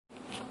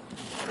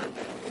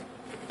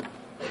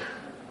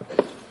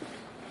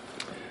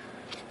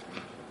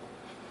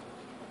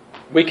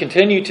We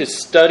continue to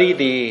study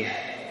the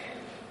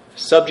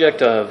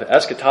subject of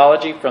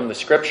eschatology from the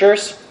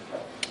Scriptures.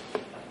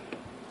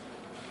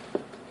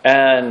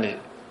 And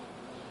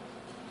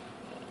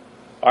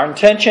our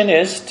intention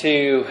is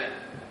to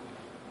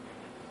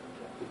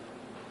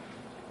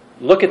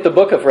look at the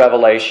book of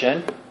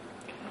Revelation,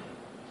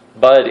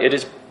 but it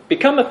has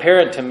become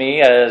apparent to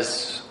me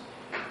as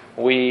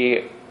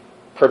we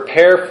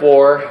prepare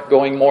for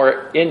going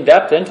more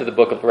in-depth into the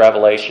book of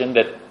Revelation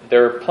that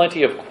there are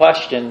plenty of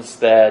questions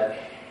that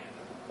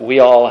we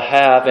all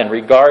have in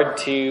regard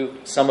to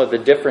some of the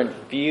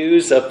different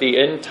views of the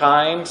end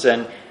times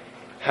and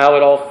how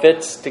it all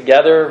fits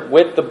together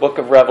with the book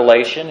of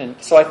Revelation.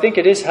 And so I think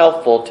it is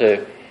helpful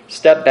to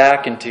step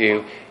back and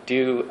to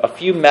do a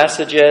few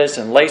messages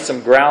and lay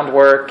some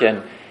groundwork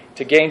and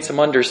to gain some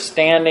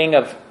understanding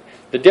of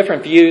the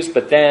different views,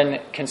 but then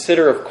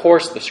consider, of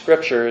course, the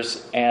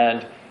Scriptures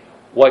and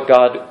what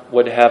God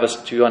would have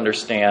us to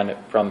understand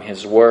from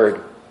His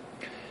Word.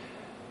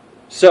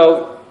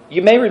 So,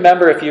 you may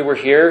remember if you were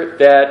here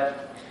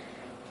that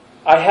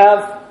I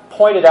have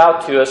pointed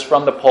out to us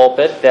from the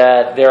pulpit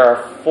that there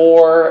are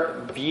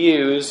 4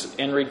 views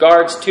in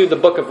regards to the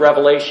book of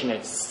Revelation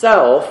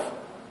itself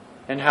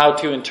and how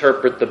to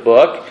interpret the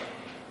book.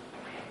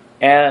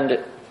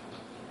 And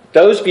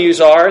those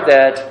views are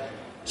that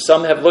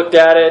some have looked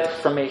at it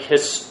from a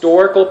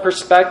historical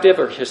perspective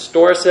or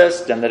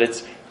historicist, and that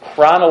it's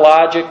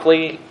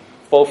chronologically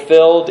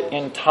fulfilled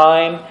in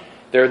time.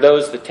 There are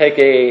those that take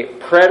a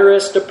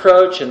preterist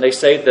approach, and they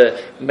say the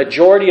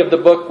majority of the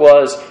book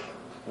was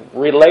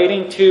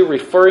referring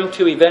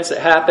to events that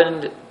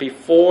happened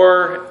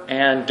before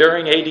and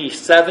during AD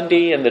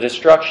 70 and the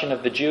destruction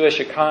of the Jewish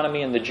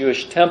economy and the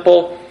Jewish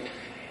temple.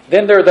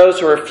 Then there are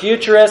those who are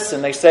futurists,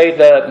 and they say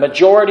the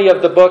majority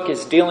of the book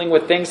is dealing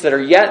with things that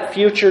are yet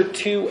future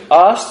to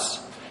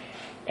us.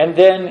 And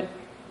then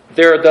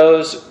there are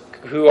those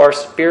who are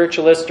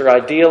spiritualists or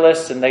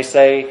idealists, and they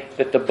say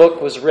that the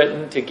book was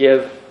written to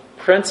give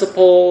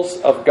principles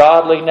of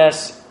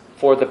godliness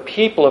for the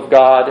people of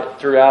God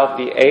throughout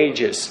the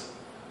ages.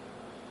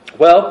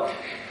 Well,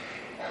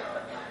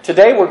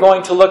 today we're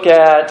going to look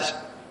at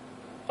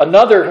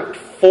another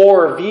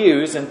 4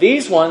 views, and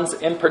these ones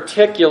in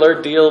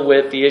particular deal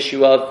with the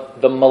issue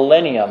of the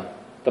millennium.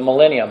 The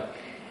millennium.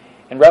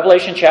 In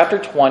Revelation chapter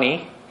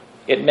 20,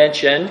 it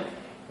mentions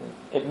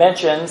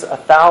a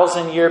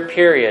 1,000-year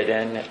period,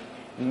 and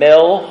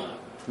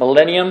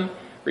millennium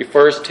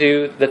refers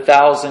to the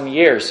 1,000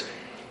 years.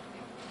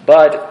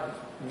 But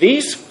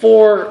these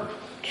 4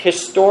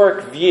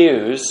 historic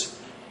views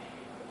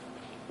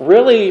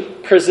really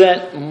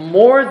present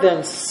more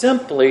than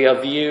simply a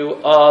view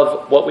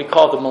of what we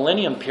call the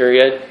millennium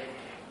period.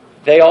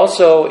 They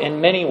also,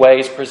 in many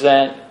ways,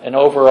 present an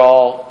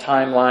overall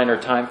timeline or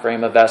time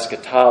frame of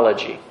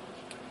eschatology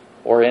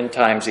or end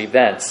times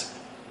events.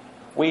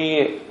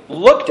 We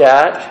looked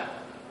at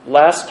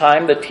last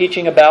time the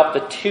teaching about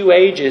the 2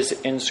 ages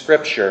in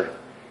Scripture,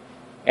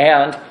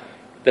 and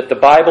that the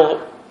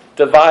Bible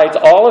divides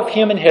all of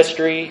human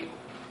history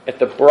at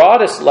the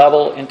broadest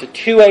level into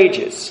 2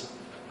 ages.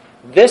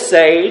 This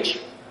age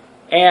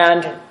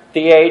and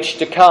the age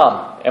to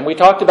come. And we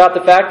talked about the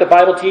fact the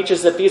Bible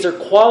teaches that these are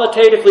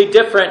qualitatively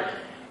different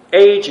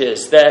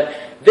ages.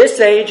 That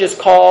this age is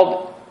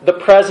called the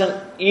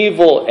present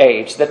evil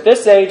age. That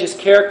this age is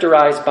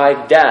characterized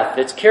by death.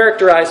 It's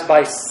characterized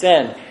by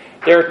sin.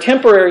 There are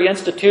temporary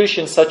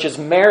institutions such as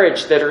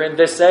marriage that are in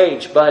this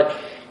age, but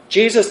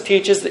Jesus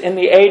teaches that in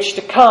the age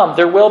to come,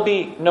 there will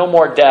be no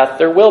more death.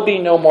 There will be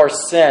no more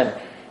sin.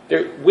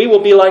 We will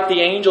be like the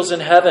angels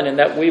in heaven, in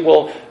that we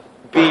will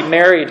be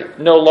married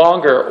no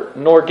longer,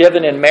 nor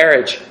given in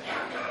marriage.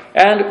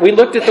 And we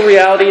looked at the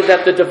reality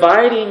that the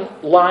dividing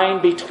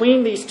line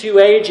between these 2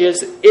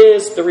 ages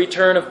is the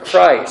return of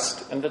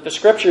Christ. And that the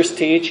Scriptures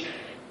teach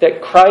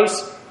that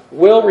Christ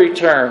will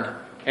return.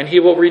 And He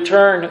will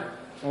return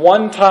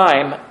one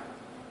time,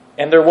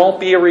 and there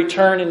won't be a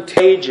return in 2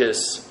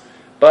 ages,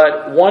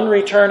 but one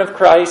return of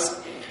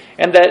Christ.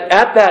 And that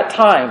at that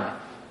time,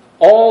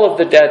 all of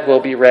the dead will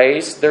be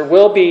raised. There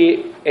will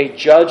be a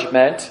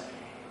judgment.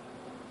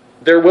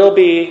 There will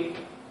be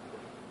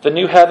the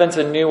new heavens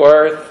and new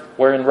earth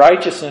wherein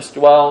righteousness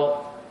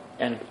dwell,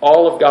 and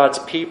all of God's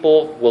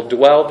people will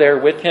dwell there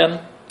with Him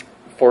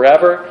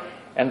forever,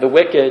 and the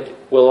wicked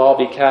will all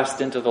be cast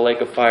into the lake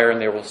of fire,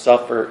 and they will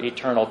suffer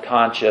eternal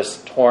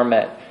conscious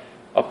torment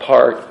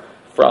apart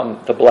from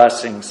the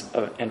blessings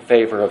and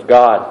favor of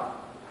God.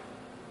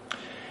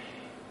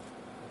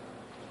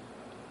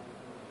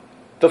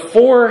 The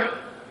 4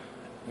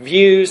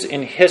 views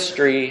in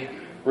history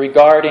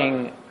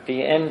regarding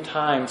the end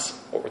times,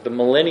 or the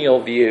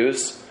millennial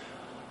views,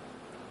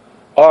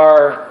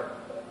 are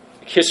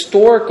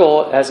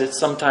historical, as it's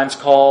sometimes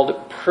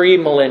called,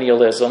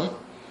 premillennialism,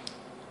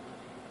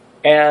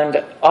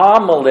 and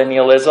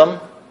amillennialism,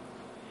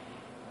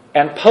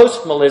 and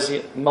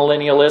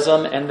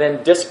postmillennialism, and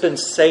then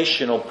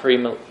dispensational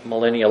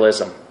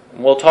premillennialism.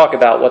 And we'll talk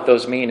about what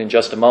those mean in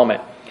just a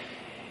moment.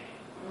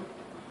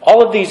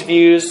 All of these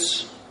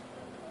views,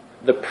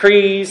 the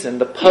pre's and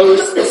the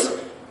posts,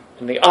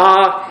 And the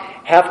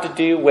have to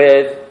do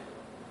with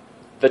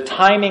the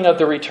timing of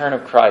the return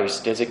of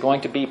Christ. Is it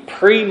going to be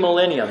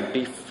pre-millennium,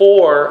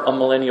 before a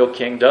millennial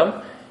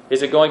kingdom?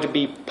 Is it going to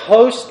be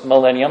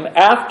post-millennium,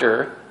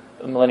 after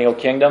the millennial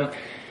kingdom?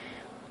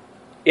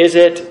 Is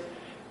it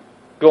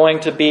going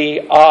to be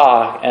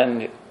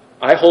and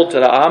I hold to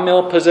the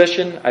amil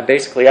position. I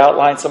basically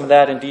outlined some of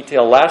that in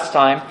detail last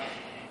time.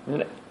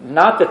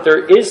 Not that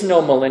there is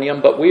no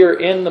millennium, but we are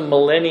in the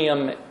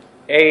millennium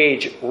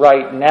age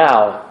right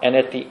now. And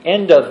at the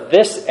end of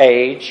this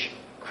age,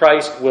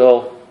 Christ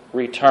will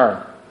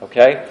return.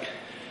 Okay?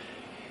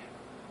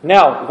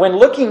 Now, when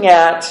looking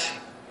at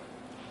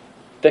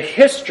the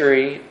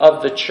history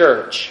of the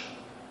church,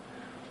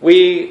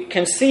 we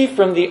can see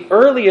from the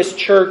earliest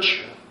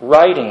church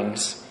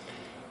writings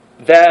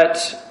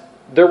that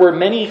there were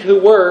many who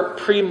were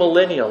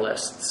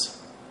premillennialists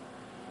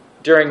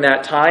during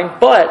that time,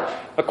 but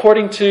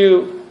according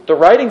to the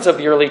writings of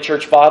the early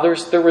church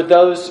fathers, there were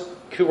those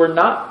who were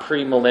not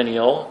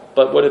premillennial,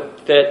 but would have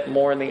fit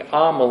more in the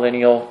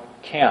amillennial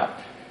camp.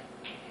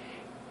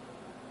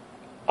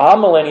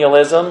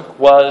 Amillennialism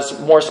was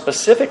more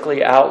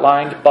specifically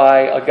outlined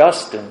by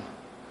Augustine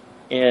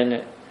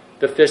in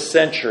the 5th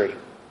century.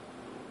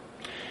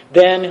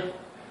 Then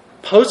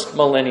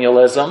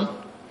postmillennialism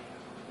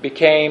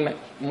became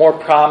more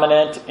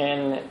prominent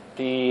in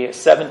the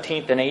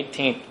 17th and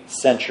 18th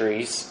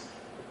centuries.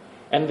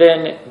 And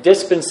then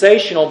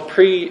dispensational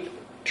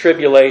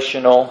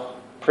pre-tribulational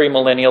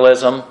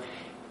premillennialism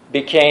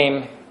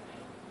became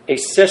a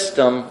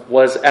system,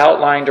 was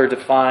outlined or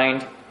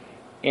defined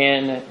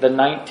in the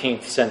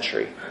 19th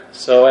century.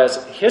 So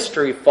as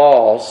history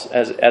falls,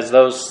 as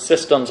those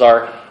systems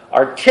are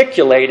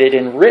articulated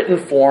in written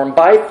form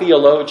by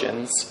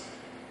theologians,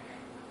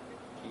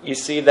 you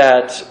see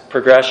that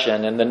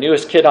progression. And the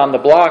newest kid on the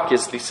block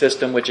is the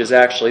system which is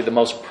actually the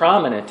most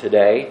prominent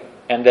today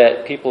and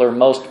that people are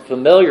most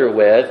familiar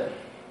with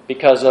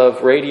because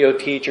of radio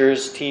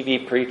teachers,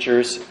 TV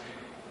preachers,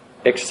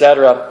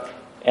 etc.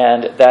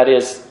 And that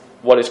is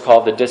what is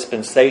called the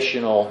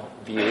dispensational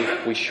view.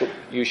 We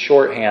use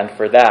shorthand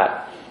for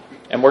that.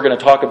 And we're going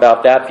to talk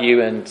about that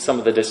view and some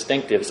of the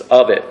distinctives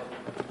of it.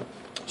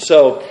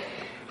 So,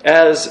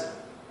 as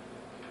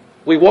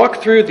we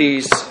walk through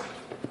these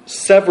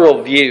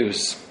several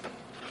views,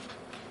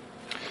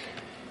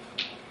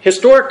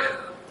 historic,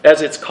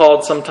 as it's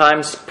called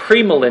sometimes,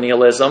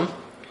 premillennialism,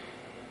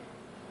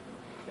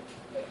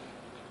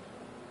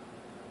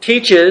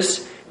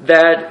 teaches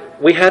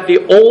that we have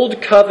the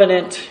Old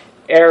Covenant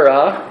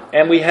era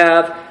and we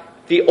have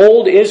the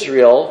Old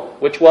Israel,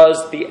 which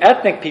was the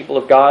ethnic people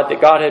of God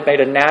that God had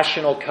made a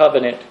national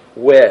covenant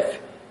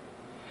with.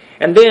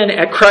 And then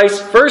at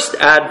Christ's first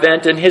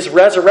advent and His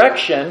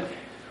resurrection,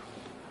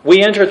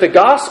 we enter the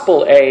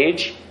gospel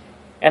age,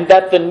 and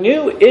that the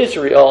new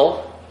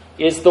Israel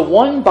is the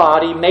one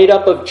body made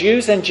up of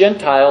Jews and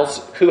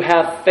Gentiles who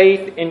have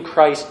faith in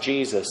Christ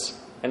Jesus,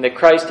 and that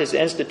Christ has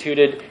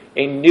instituted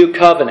a new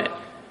covenant.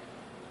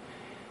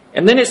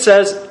 And then it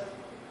says,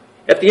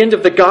 at the end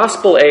of the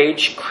gospel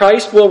age,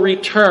 Christ will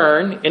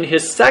return in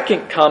His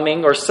second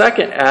coming or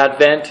second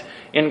advent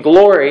in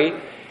glory,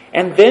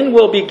 and then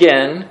will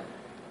begin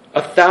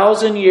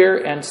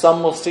 1,000-year, and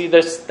some will see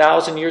this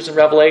 1,000 years in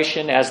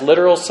Revelation as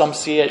literal, some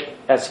see it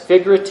as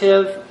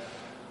figurative,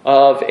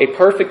 of a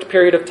perfect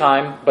period of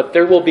time. But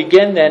there will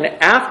begin then,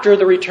 after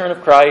the return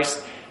of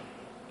Christ,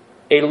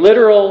 a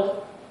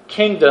literal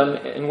kingdom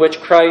in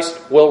which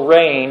Christ will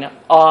reign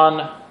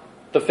on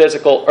the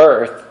physical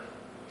earth.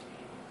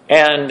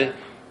 And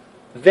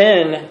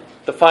then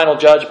the final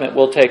judgment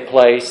will take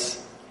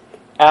place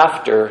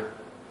after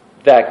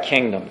that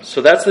kingdom.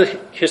 So that's the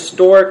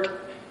historic,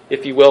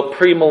 if you will,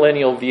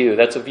 premillennial view.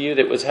 That's a view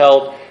that was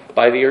held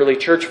by the early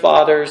church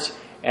fathers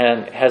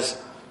and has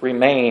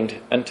remained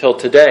until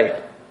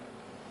today.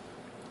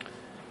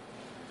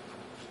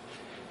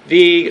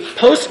 The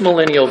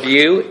postmillennial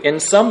view, in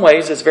some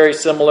ways, is very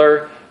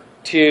similar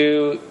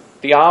to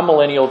the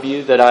amillennial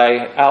view that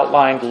I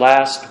outlined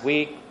last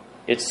week.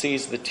 It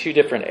sees the two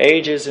different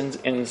ages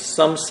in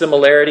some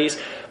similarities.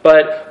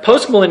 But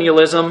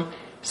postmillennialism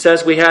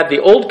says we have the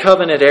Old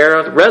Covenant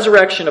era, the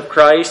resurrection of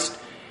Christ,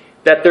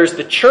 that there's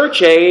the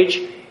church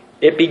age.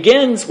 It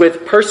begins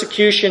with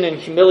persecution and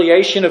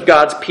humiliation of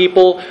God's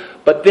people,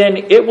 but then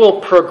it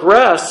will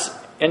progress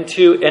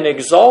into an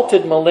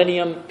exalted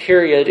millennium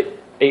period,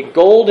 a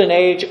golden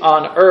age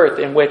on earth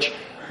in which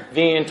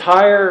the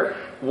entire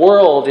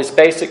world is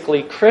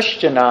basically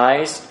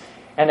Christianized.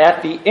 And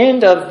at the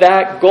end of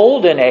that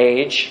golden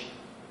age,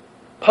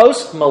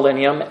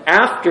 post-millennium,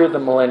 after the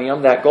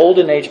millennium, that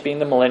golden age being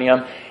the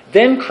millennium,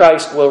 then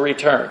Christ will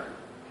return.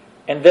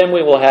 And then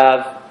we will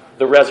have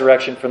the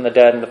resurrection from the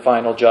dead and the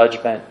final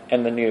judgment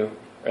and the new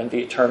and the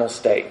eternal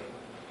state.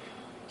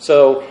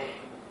 So,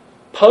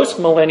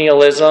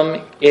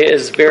 postmillennialism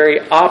is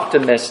very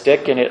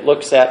optimistic, and it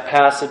looks at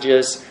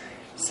passages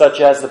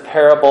such as the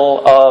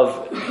parable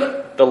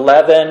of the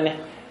leaven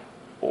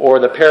or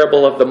the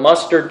parable of the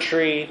mustard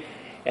tree.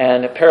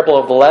 And the parable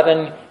of the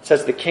leaven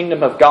says the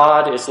kingdom of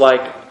God is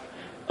like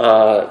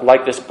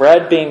like this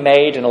bread being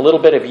made and a little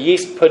bit of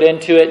yeast put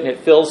into it and it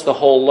fills the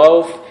whole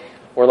loaf,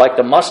 or like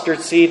the mustard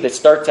seed that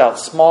starts out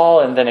small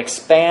and then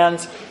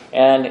expands,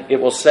 and it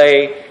will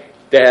say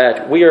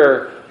that we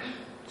are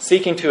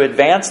seeking to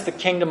advance the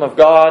kingdom of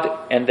God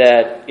and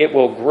that it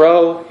will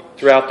grow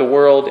throughout the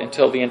world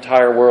until the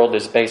entire world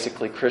is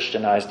basically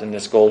Christianized in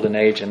this golden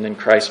age, and then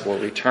Christ will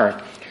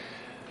return.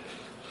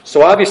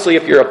 So obviously,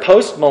 if you're a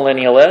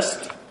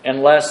post-millennialist,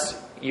 unless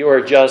you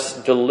are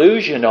just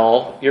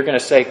delusional, you're going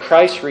to say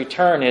Christ's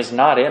return is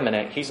not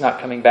imminent. He's not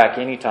coming back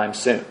anytime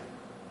soon.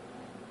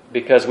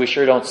 Because we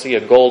sure don't see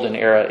a golden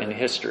era in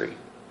history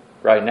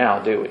right now,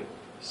 do we?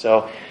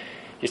 So,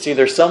 you see,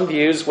 there's some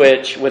views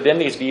which, within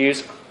these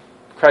views,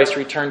 Christ's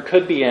return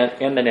could be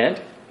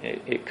imminent.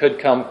 It could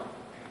come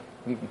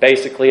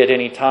basically at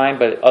any time,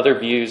 but other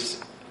views,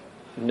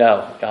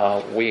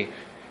 no. We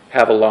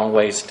have a long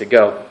ways to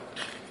go.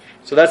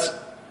 So that's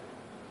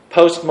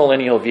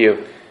post-millennial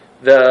view.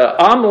 The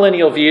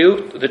amillennial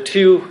view, the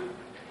two-age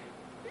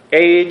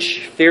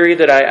theory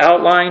that I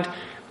outlined,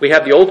 we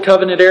have the Old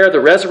Covenant era, the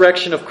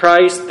resurrection of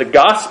Christ, the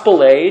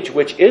gospel age,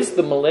 which is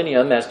the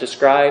millennium as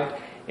described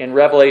in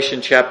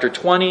Revelation chapter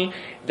 20.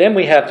 Then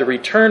we have the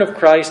return of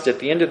Christ at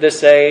the end of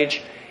this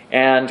age,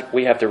 and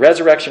we have the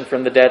resurrection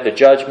from the dead, the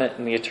judgment,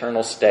 and the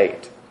eternal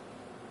state.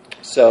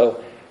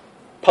 So,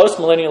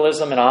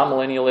 postmillennialism and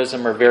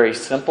amillennialism are very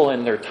simple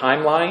in their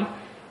timeline.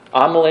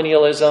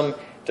 Amillennialism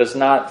does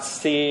not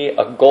see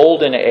a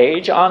golden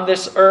age on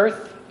this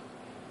earth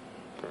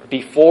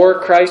before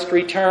Christ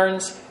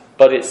returns,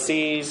 but it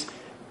sees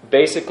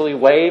basically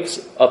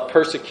waves of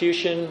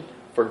persecution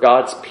for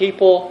God's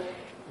people,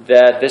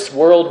 that this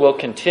world will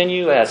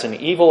continue as an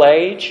evil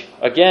age.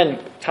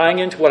 Again, tying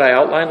into what I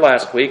outlined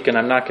last week, and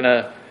I'm not going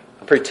to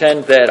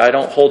pretend that I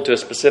don't hold to a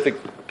specific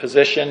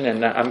position,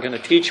 and I'm going to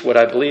teach what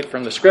I believe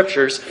from the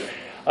Scriptures.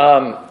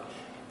 The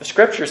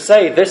Scriptures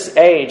say this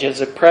age is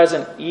a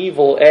present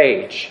evil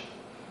age.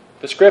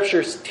 The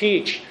Scriptures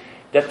teach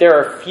that there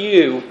are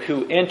few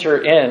who enter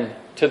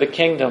into the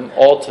kingdom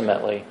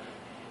ultimately.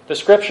 The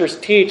Scriptures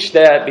teach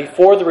that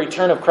before the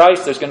return of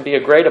Christ, there's going to be a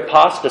great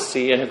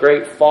apostasy and a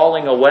great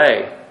falling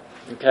away.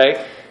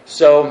 Okay?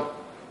 So,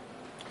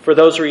 for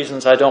those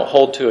reasons, I don't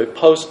hold to a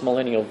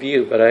post-millennial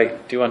view, but I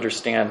do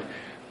understand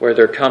where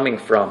they're coming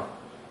from.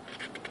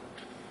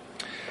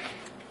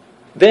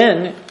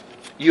 Then,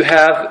 you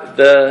have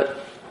the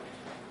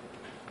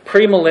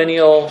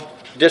premillennial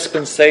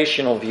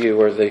dispensational view,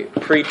 or the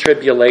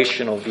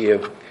pre-tribulational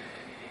view.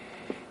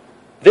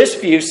 This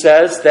view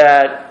says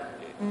that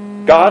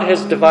God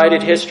has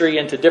divided history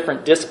into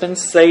different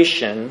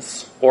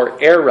dispensations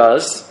or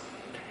eras,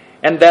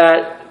 and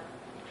that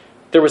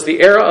there was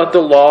the era of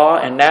the law,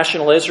 and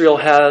national Israel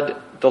had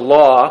the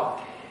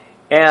law,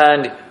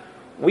 and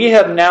we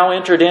have now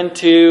entered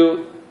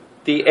into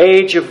the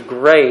age of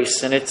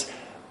grace, and it's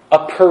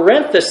a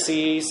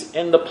parenthesis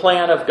in the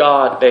plan of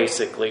God,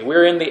 basically.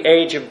 We're in the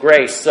age of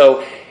grace.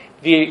 So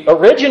the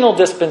original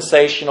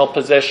dispensational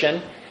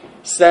position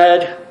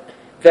said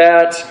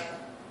that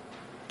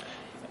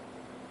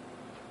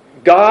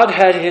God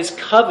had His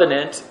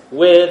covenant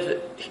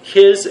with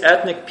His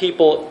ethnic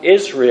people,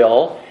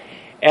 Israel,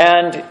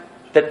 and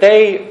that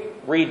they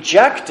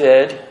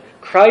rejected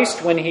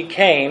Christ when He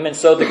came, and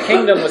so the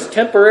kingdom was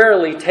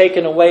temporarily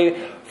taken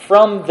away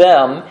from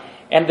them,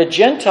 and the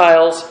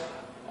Gentiles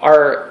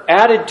are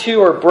added to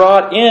or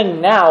brought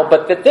in now,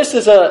 but that this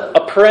is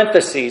a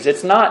parenthesis.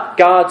 It's not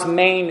God's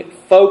main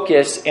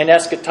focus in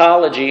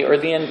eschatology or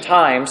the end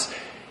times,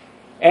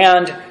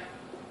 and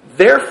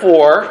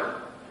therefore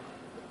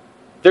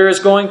there is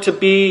going to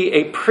be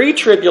a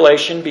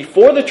pre-tribulation,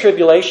 before the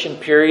tribulation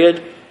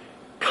period,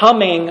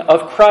 coming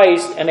of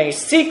Christ and a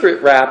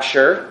secret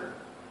rapture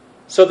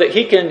so that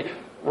He can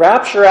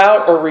rapture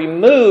out or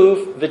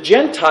remove the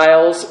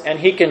Gentiles and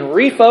He can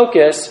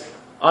refocus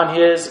on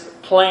His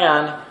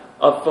plan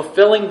of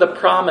fulfilling the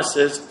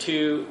promises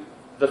to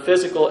the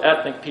physical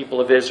ethnic people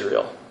of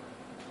Israel.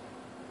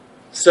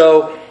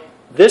 So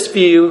this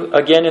view,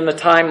 again in the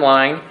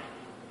timeline,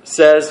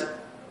 says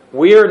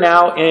we are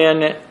now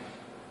in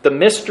the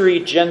mystery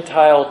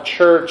Gentile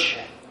church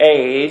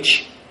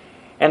age,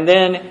 and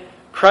then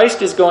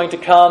Christ is going to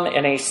come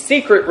in a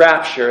secret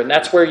rapture, and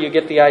that's where you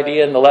get the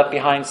idea in the Left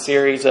Behind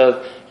series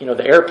of,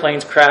 the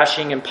airplanes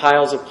crashing in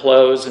piles of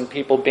clothes and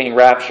people being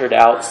raptured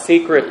out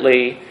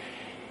secretly.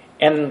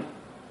 And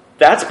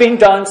that's being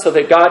done so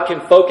that God can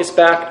focus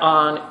back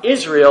on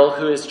Israel,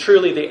 who is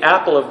truly the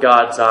apple of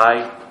God's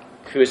eye,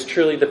 who is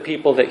truly the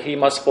people that He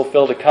must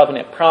fulfill the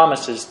covenant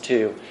promises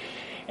to.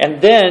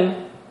 And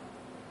then,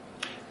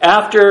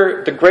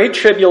 after the Great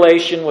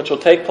Tribulation, which will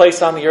take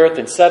place on the earth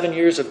in 7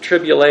 years of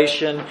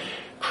tribulation,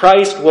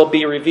 Christ will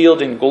be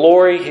revealed in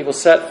glory. He will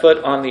set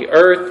foot on the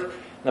earth,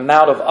 the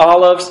Mount of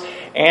Olives,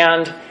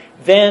 and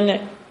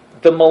then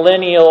the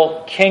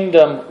millennial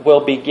kingdom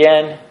will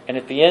begin. And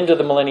at the end of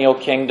the millennial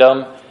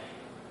kingdom,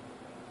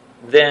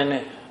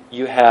 then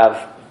you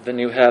have the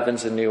new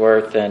heavens and new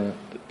earth and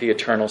the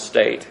eternal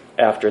state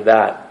after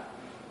that.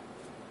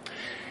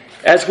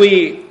 As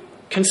we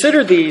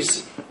consider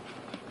these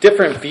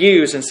different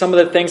views and some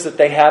of the things that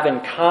they have in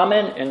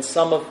common and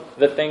some of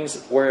the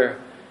things where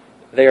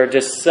they are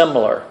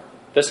dissimilar.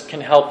 This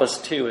can help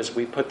us too as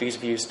we put these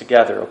views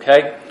together,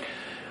 okay?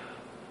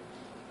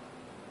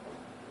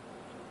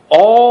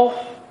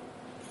 All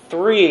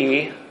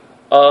three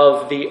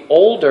of the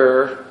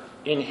older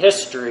in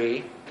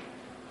history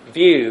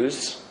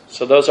views,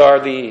 so those are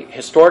the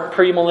historic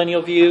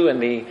premillennial view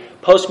and the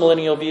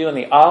postmillennial view and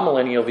the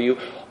amillennial view,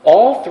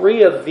 all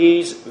three of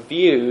these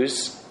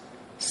views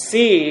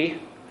see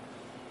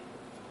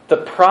the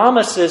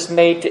promises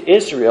made to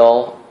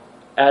Israel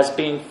as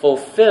being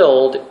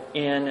fulfilled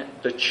in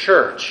the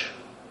church,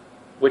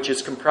 which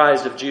is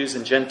comprised of Jews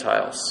and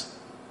Gentiles.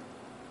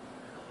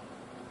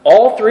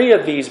 All three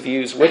of these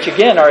views, which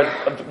again are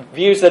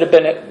views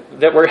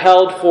that were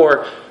held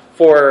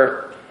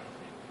for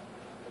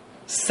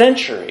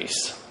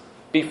centuries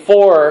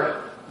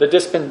before the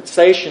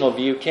dispensational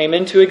view came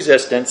into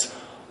existence,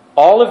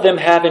 all of them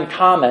have in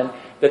common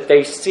that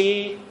they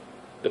see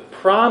the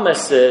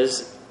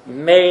promises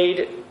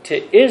made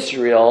to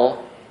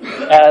Israel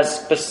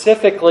as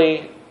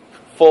specifically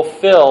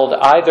fulfilled,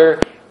 either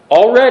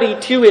already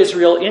to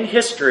Israel in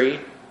history,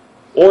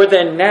 or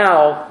then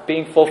now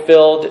being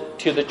fulfilled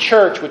to the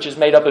church, which is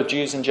made up of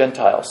Jews and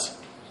Gentiles.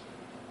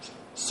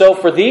 So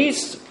for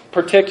these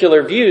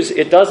particular views,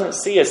 it doesn't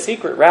see a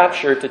secret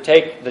rapture to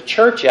take the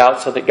church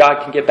out so that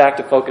God can get back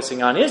to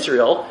focusing on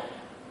Israel,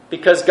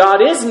 because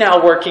God is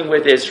now working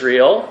with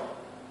Israel,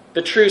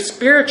 the true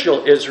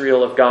spiritual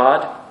Israel of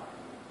God,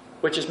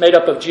 which is made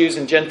up of Jews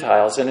and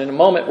Gentiles. And in a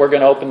moment, we're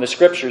going to open the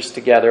Scriptures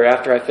together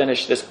after I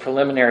finish this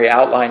preliminary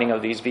outlining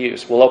of these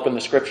views. We'll open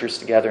the Scriptures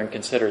together and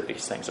consider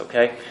these things,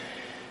 okay?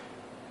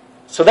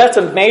 So that's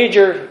a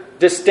major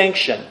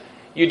distinction.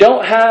 You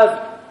don't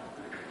have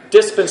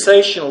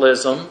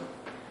dispensationalism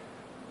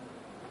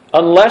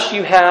unless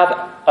you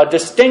have a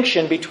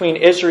distinction between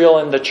Israel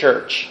and the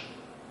church.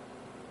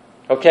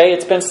 Okay,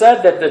 it's been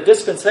said that the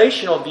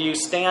dispensational view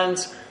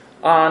stands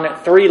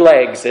on three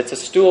legs. It's a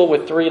stool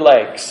with three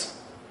legs.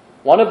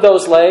 One of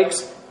those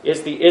legs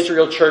is the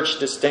Israel church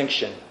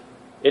distinction.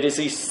 It is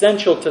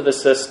essential to the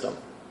system.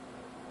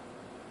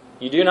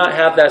 You do not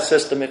have that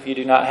system if you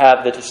do not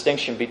have the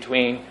distinction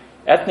between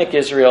ethnic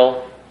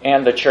Israel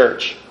and the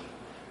church.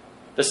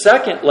 The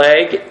second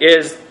leg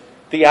is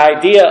the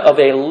idea of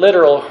a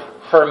literal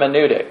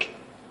hermeneutic.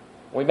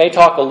 We may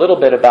talk a little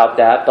bit about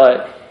that,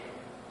 but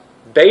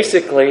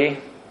basically,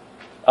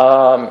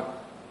 I'm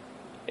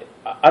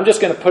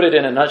just going to put it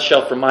in a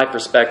nutshell from my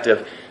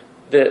perspective.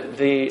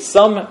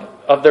 Some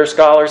of their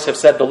scholars have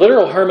said the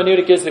literal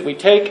hermeneutic is that we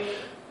take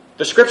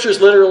the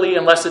Scriptures literally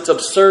unless it's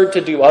absurd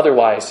to do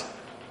otherwise.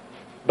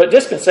 But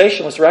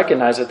dispensationalists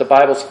recognize that the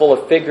Bible's full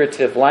of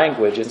figurative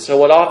language, and so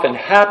what often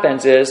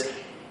happens is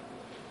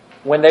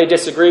when they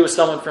disagree with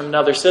someone from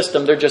another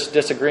system, they're just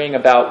disagreeing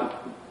about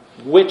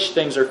which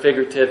things are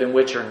figurative and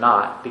which are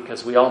not,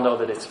 because we all know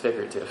that it's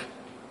figurative.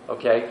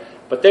 Okay?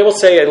 But they will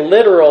say a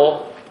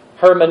literal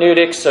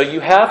hermeneutic, so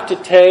you have to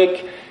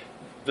take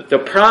the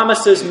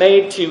promises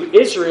made to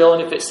Israel,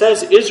 and if it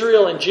says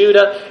Israel and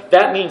Judah,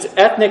 that means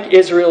ethnic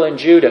Israel and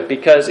Judah,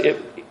 because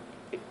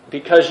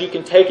you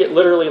can take it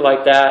literally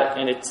like that,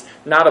 and it's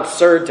not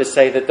absurd to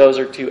say that those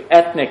are two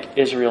ethnic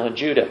Israel and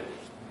Judah.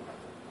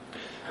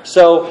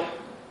 So,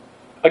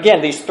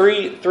 again, these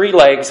three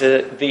legs,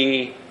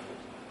 the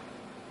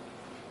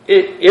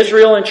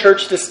Israel and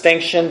church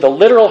distinction, the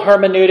literal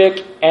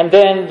hermeneutic, and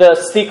then the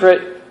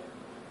secret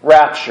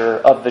rapture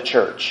of the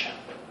church.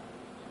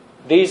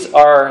 These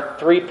are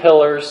three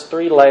pillars,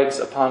 three legs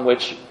upon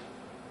which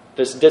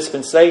this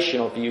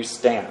dispensational view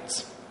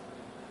stands.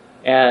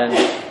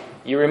 And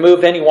you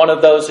remove any one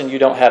of those and you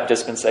don't have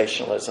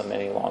dispensationalism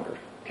any longer.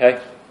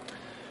 Okay?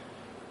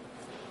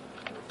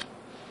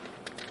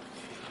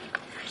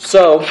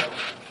 So,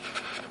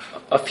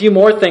 a few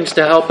more things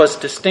to help us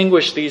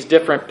distinguish these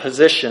different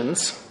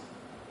positions.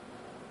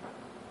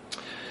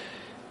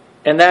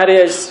 And that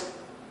is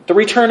the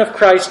return of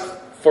Christ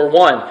for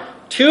one.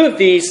 Two of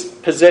these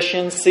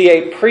positions see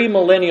a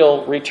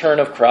premillennial return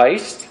of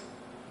Christ,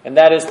 and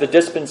that is the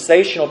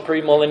dispensational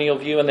premillennial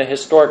view and the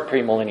historic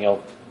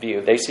premillennial view.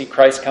 They see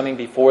Christ coming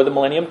before the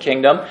millennium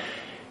kingdom.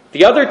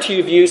 The other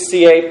two views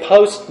see a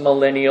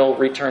postmillennial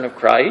return of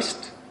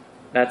Christ.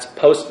 That's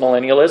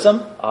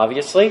postmillennialism,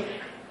 obviously,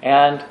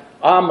 and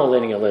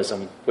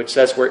amillennialism, which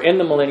says we're in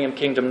the millennium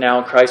kingdom now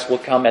and Christ will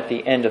come at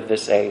the end of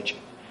this age,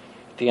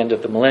 at the end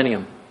of the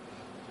millennium.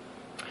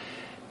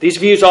 These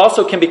views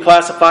also can be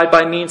classified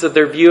by means of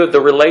their view of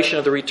the relation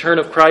of the return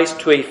of Christ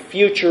to a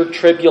future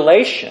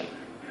tribulation.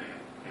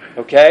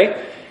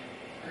 Okay?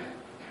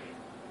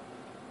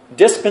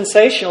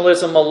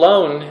 Dispensationalism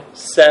alone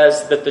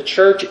says that the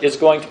church is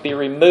going to be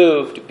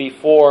removed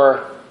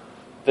before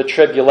the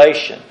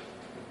tribulation.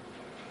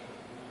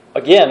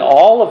 Again,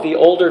 all of the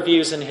older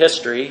views in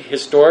history,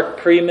 historic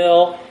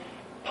premill,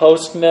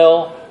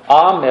 postmill,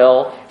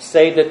 amill,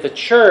 say that the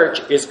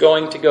church is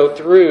going to go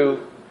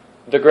through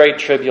the Great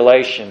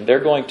Tribulation.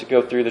 They're going to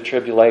go through the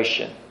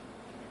tribulation.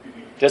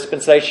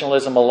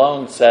 Dispensationalism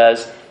alone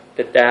says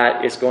that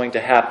that is going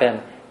to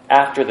happen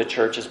after the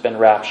church has been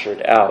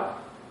raptured out.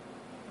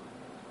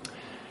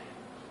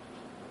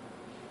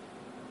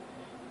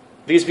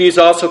 These views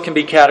also can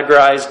be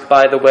categorized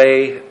by the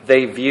way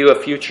they view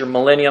a future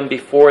millennium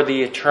before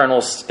the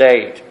eternal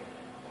state.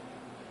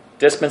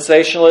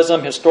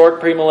 Dispensationalism,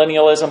 historic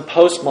premillennialism,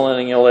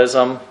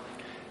 postmillennialism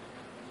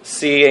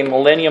see a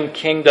millennium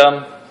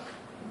kingdom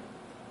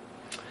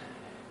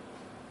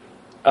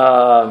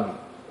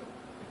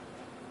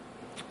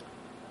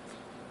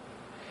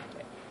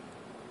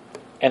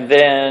and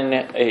then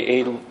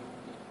a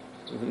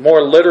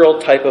more literal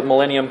type of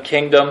millennium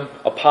kingdom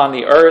upon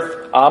the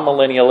earth.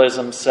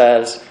 Amillennialism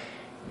says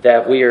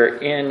that we are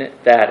in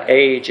that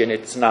age and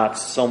it's not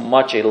so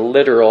much a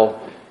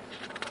literal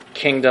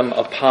kingdom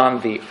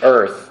upon the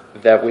earth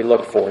that we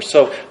look for.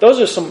 So those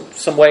are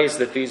some ways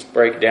that these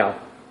break down.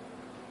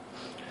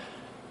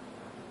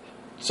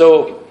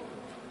 So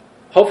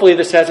hopefully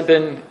this hasn't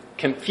been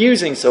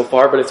confusing so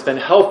far, but it's been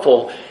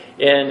helpful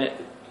in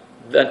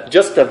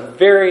just a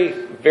very,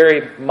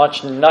 very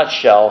much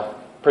nutshell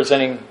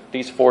presenting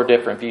these four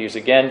different views.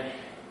 Again,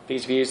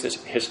 these views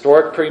is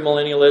historic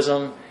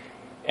premillennialism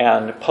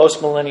and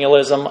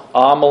postmillennialism,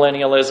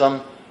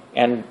 amillennialism,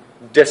 and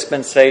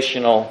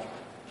dispensational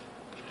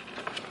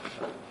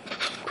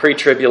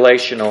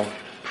pre-tribulational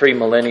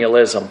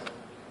premillennialism.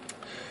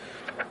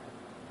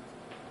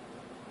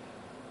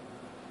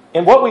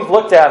 In what we've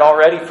looked at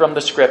already from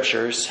the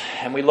scriptures,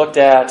 and we looked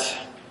at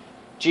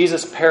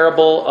Jesus'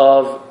 parable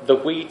of the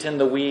wheat and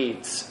the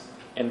weeds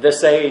in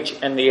this age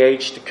and the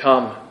age to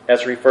come,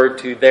 as referred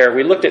to there.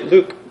 We looked at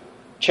Luke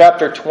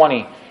chapter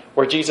 20,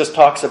 where Jesus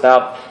talks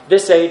about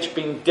this age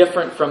being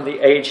different from the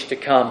age to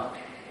come.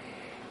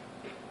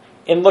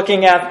 In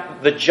looking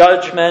at the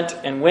judgment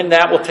and when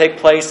that will take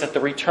place at the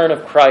return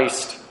of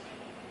Christ,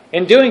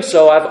 in doing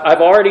so,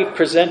 I've already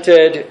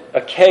presented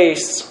a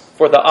case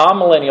for the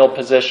amillennial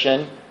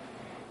position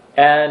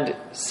and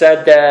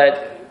said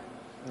that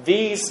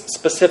these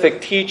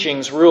specific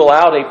teachings rule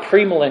out a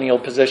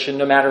premillennial position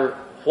no matter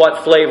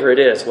what flavor it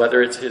is,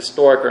 whether it's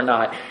historic or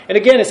not. And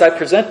again, as I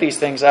present these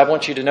things, I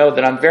want you to know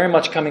that I'm very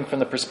much coming from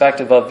the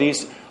perspective of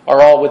these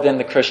are all within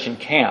the Christian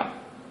camp.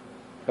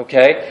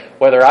 Okay?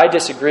 Whether I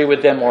disagree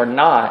with them or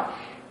not,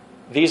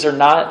 these are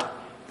not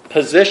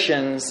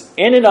positions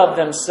in and of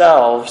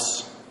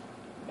themselves,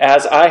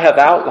 as I have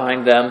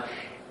outlined them,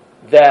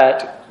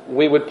 that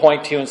we would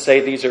point to and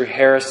say these are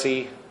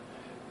heresy,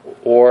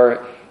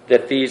 or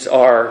that these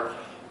are,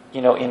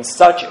 in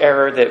such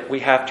error that we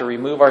have to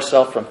remove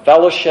ourselves from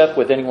fellowship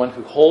with anyone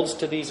who holds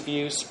to these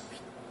views.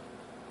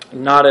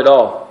 Not at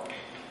all.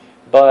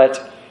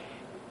 But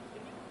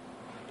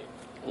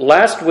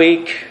last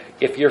week,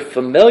 if you were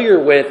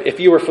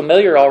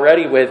familiar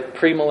already with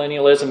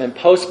premillennialism and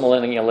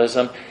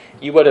postmillennialism,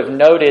 you would have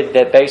noted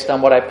that based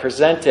on what I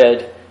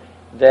presented,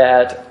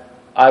 that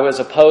I was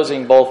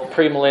opposing both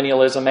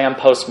premillennialism and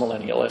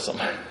postmillennialism.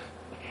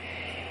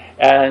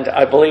 And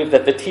I believe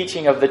that the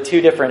teaching of the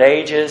two different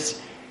ages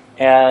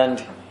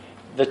and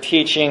the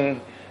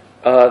teaching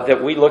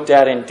that we looked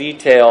at in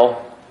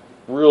detail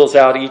rules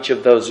out each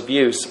of those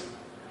views.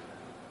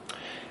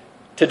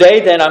 Today,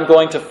 then, I'm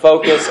going to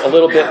focus a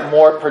little bit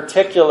more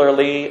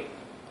particularly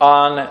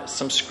on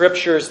some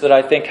scriptures that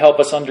I think help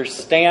us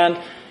understand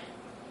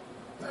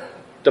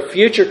the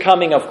future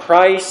coming of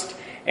Christ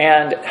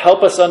and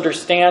help us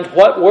understand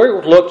what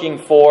we're looking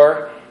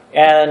for.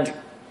 And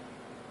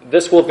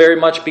this will very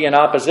much be in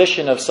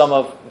opposition of some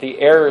of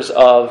the errors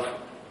of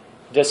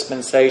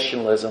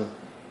dispensationalism.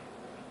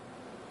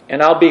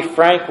 And I'll be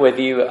frank with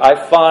you, I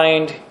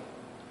find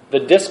the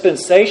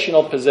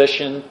dispensational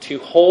position to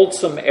hold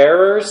some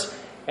errors,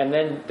 and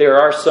then there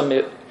are some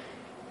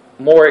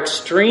more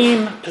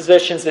extreme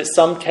positions that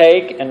some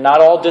take, and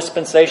not all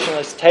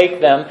dispensationalists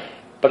take them,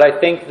 but I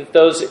think that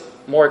those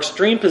more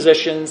extreme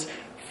positions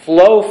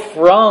flow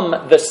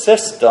from the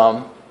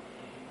system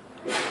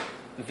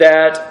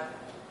that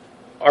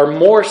are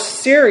more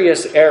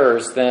serious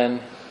errors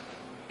than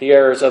the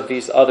errors of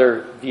these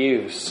other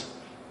views.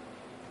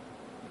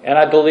 And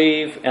I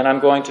believe, and I'm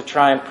going to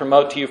try and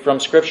promote to you from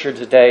Scripture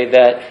today,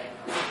 that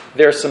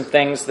there are some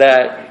things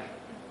that,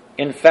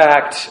 in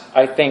fact,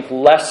 I think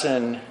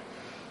lessen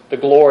the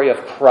glory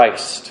of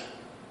Christ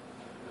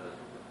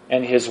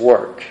and His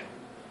work.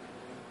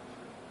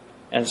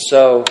 And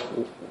so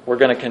we're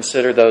going to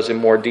consider those in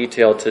more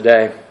detail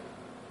today.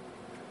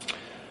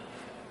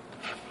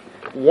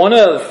 One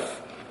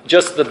of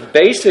just the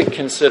basic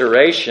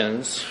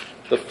considerations,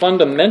 the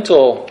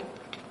fundamental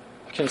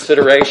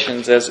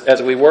considerations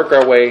as we work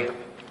our way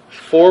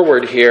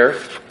forward here,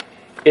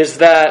 is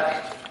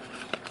that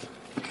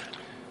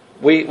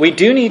we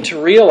do need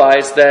to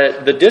realize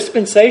that the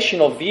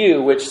dispensational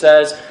view, which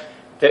says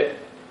that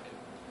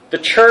the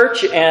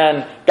church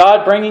and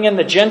God bringing in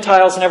the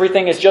Gentiles and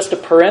everything is just a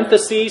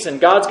parenthesis,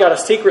 and God's got to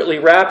secretly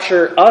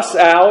rapture us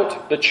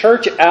out, the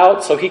church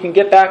out, so He can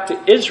get back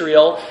to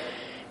Israel,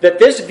 that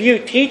this view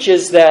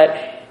teaches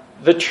that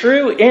the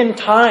true end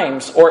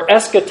times or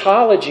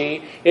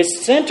eschatology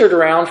is centered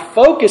around,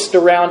 focused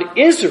around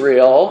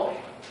Israel,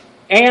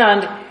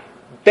 and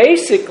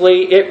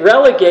basically it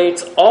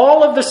relegates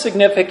all of the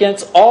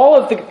significance, all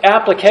of the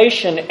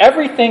application,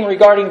 everything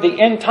regarding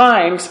the end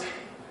times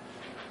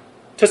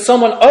to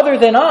someone other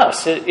than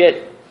us.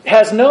 It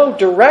has no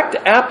direct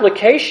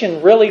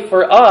application really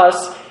for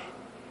us,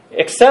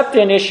 except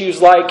in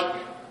issues like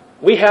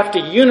we have to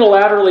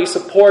unilaterally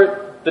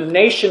support the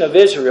nation of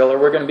Israel or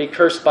we're going to be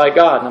cursed by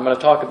God. And I'm going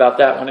to talk about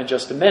that one in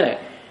just a minute.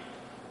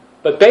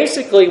 But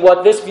basically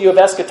what this view of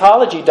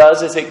eschatology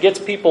does is it gets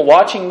people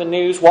watching the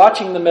news,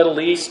 watching the Middle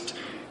East,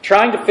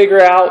 trying to figure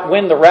out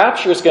when the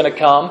rapture is going to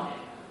come.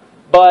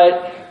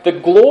 But the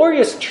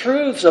glorious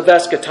truths of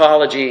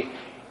eschatology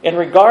in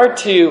regard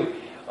to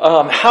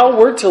how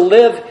we're to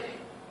live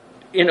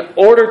in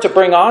order to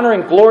bring honor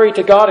and glory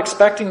to God,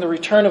 expecting the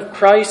return of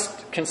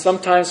Christ, can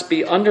sometimes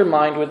be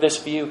undermined with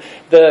this view.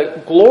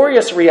 The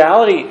glorious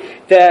reality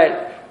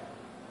that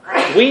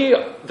we,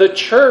 the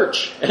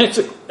church,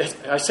 and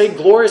I say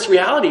glorious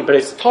reality, but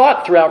it's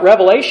taught throughout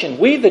Revelation,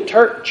 we, the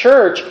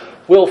church,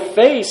 will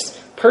face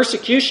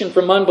persecution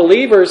from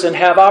unbelievers and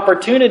have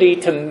opportunity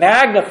to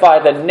magnify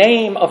the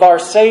name of our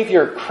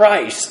Savior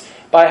Christ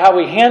by how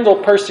we handle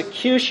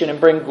persecution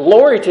and bring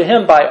glory to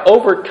Him by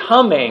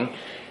overcoming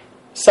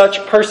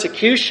such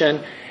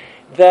persecution,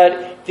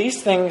 that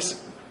these things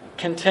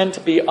can tend to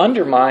be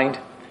undermined.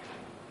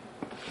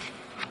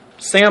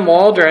 Sam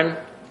Waldron,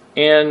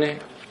 in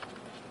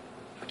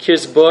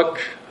his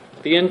book,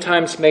 The End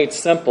Times Made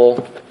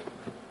Simple,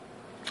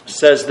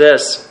 says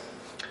this: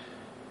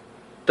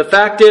 "The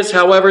fact is,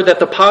 however, that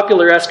the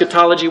popular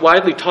eschatology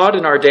widely taught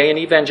in our day in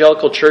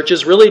evangelical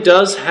churches really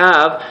does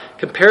have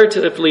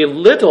comparatively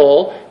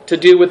little to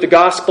do with the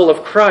gospel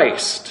of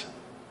Christ.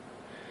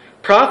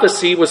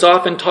 Prophecy was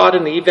often taught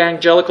in the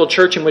evangelical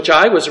church in which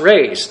I was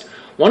raised.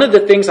 One of the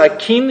things I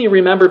keenly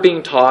remember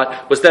being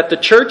taught was that the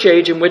church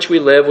age in which we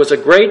live was a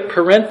great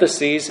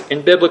parenthesis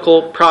in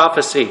biblical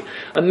prophecy,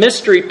 a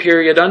mystery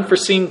period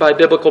unforeseen by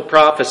biblical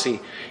prophecy.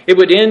 It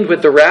would end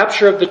with the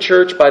rapture of the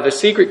church by the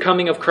secret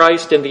coming of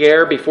Christ in the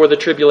air before the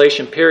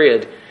tribulation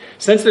period.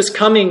 Since this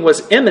coming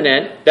was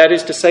imminent, that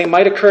is to say,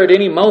 might occur at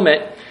any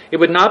moment, it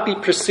would not be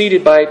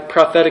preceded by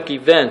prophetic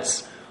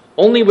events.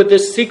 Only with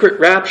this secret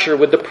rapture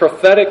would the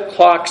prophetic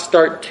clock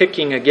start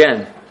ticking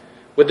again.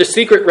 With the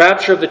secret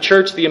rapture of the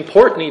church, the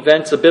important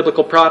events of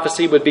biblical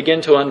prophecy would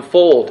begin to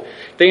unfold.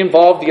 They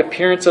involved the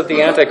appearance of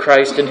the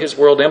Antichrist and his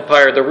world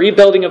empire, the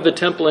rebuilding of the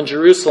temple in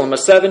Jerusalem, a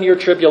 7-year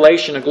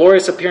tribulation, a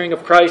glorious appearing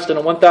of Christ, and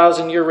a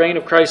 1,000-year reign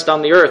of Christ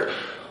on the earth,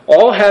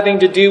 all having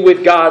to do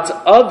with God's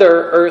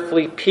other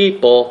earthly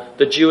people,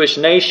 the Jewish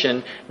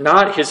nation,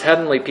 not His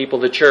heavenly people,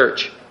 the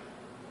church."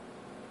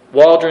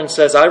 Waldron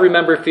says, "I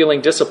remember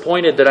feeling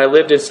disappointed that I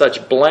lived in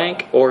such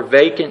blank or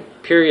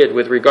vacant period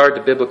with regard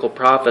to biblical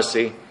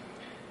prophecy."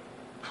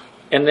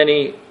 And then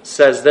he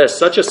says this: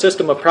 "Such a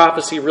system of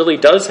prophecy really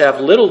does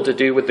have little to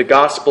do with the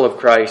gospel of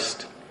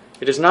Christ.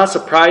 It is not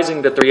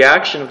surprising that the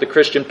reaction of the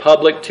Christian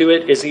public to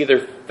it is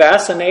either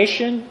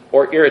fascination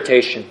or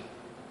irritation.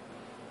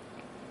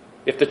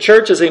 If the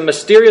church is a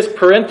mysterious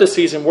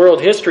parenthesis in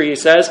world history," he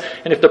says,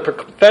 "and if the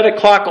prophetic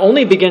clock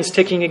only begins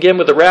ticking again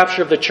with the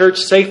rapture of the church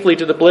safely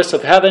to the bliss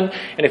of heaven,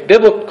 and if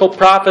biblical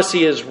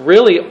prophecy is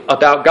really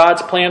about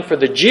God's plan for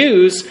the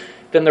Jews,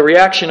 then the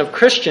reaction of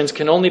Christians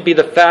can only be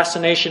the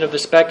fascination of the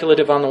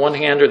speculative on the one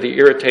hand or the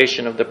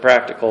irritation of the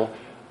practical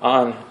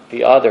on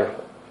the other."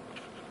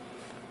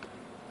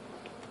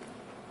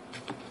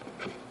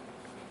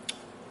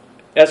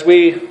 As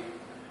we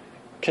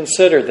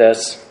consider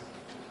this,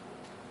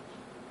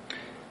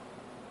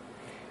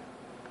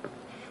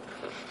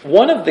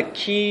 one of the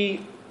key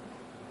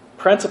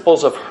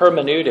principles of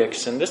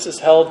hermeneutics, and this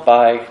is held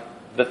by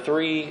the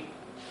three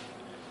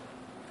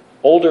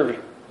older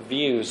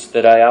views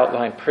that I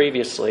outlined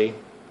previously,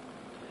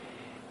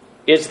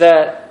 is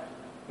that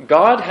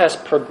God has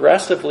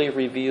progressively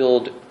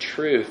revealed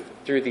truth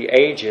through the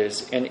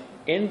ages, and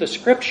in the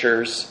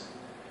Scriptures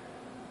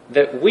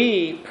that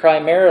we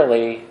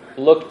primarily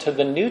look to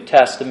the New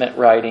Testament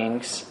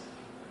writings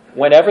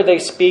whenever they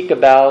speak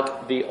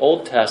about the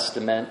Old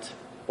Testament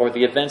or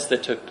the events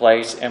that took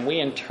place, and we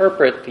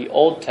interpret the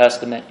Old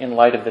Testament in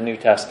light of the New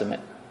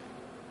Testament.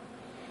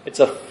 It's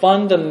a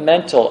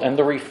fundamental, and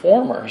the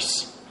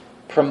Reformers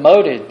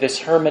promoted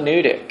this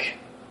hermeneutic,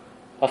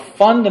 a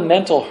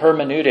fundamental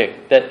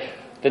hermeneutic that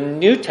the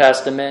New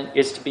Testament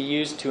is to be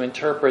used to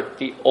interpret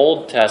the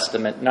Old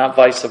Testament, not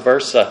vice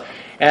versa.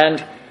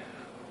 And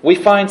we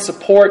find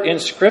support in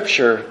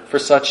Scripture for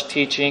such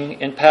teaching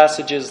in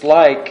passages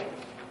like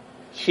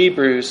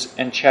Hebrews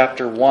and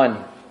chapter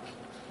 1.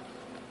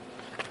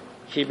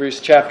 Hebrews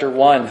chapter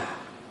 1,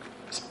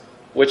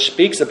 which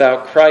speaks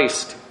about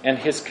Christ and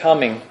His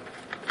coming.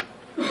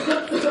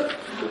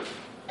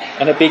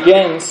 And it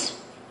begins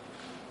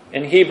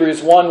in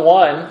Hebrews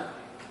 1:1.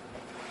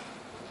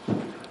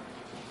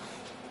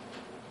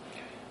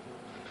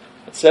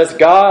 It says,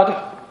 "God,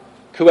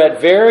 who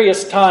at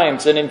various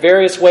times and in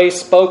various ways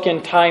spoke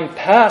in time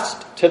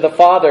past to the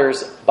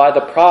fathers by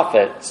the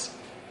prophets,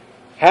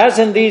 has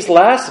in these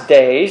last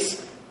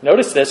days,"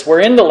 notice this, we're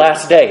in the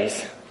last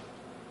days,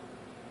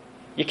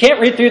 You can't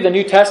read through the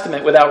New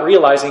Testament without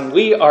realizing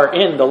we are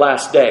in the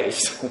last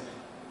days.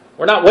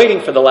 We're not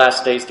waiting for the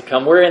last days to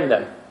come. We're in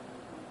them.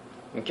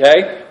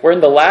 Okay? We're in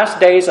the last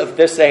days of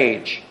this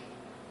age.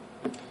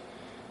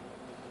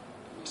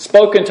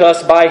 Spoken to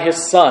us by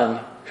His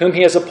Son, whom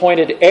He has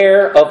appointed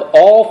heir of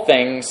all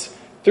things,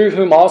 through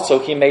whom also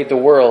He made the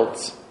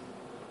worlds.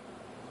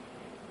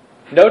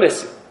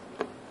 Notice,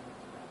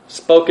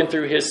 spoken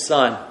through His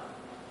Son.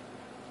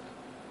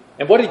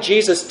 And what did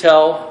Jesus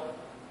tell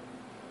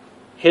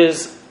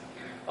His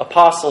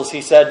apostles?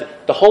 He said,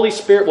 the Holy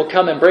Spirit will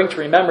come and bring to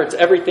remembrance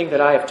everything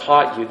that I have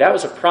taught you. That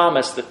was a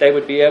promise that they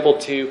would be able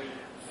to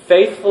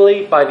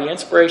faithfully, by the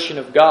inspiration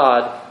of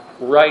God,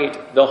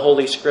 write the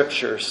Holy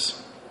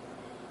Scriptures.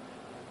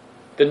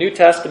 The New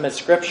Testament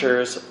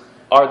Scriptures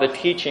are the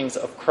teachings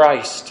of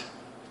Christ.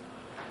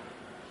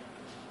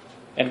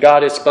 And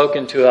God has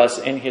spoken to us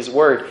in His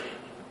Word.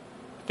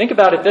 Think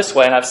about it this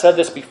way, and I've said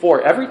this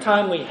before. Every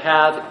time we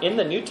have in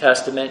the New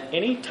Testament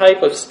any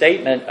type of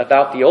statement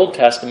about the Old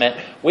Testament,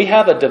 we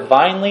have a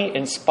divinely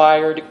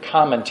inspired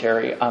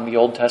commentary on the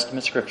Old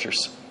Testament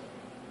Scriptures.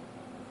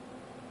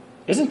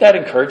 Isn't that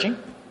encouraging?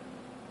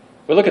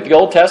 We look at the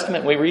Old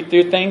Testament and we read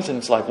through things and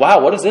it's like,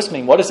 wow, what does this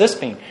mean? What does this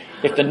mean?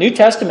 If the New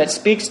Testament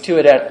speaks to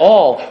it at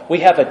all, we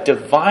have a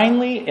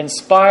divinely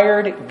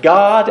inspired,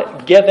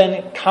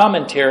 God-given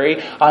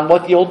commentary on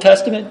what the Old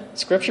Testament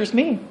Scriptures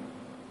mean.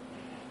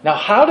 Now,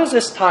 how does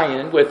this tie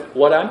in with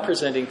what I'm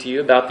presenting to you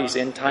about these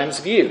end times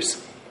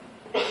views?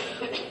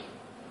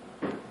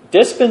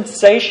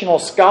 Dispensational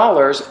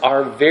scholars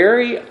are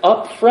very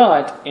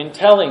upfront in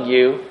telling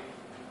you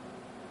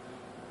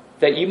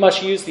that you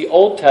must use the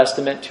Old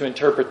Testament to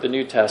interpret the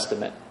New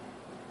Testament.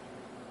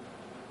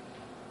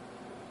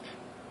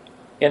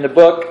 In the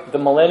book, The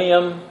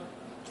Millennium,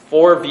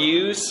 4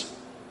 Views,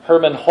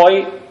 Herman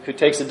Hoyt, who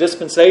takes a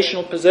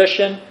dispensational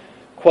position,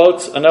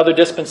 quotes another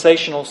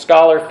dispensational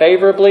scholar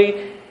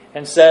favorably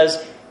and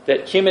says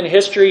that human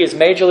history is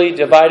majorly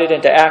divided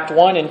into Act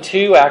 1 and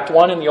 2. Act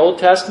 1 in the Old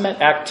Testament,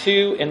 Act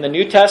 2 in the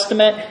New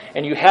Testament,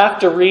 and you have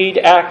to read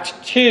Act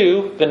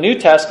 2, the New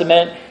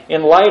Testament,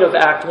 in light of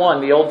Act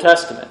 1, the Old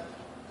Testament.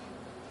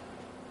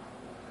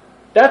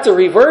 That's a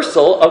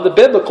reversal of the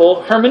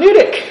biblical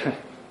hermeneutic.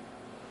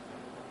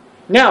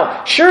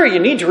 Now, sure, you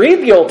need to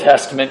read the Old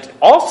Testament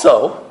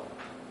also.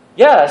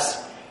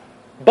 Yes.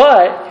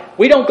 But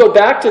we don't go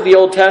back to the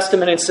Old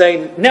Testament and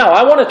say, no,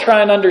 I want to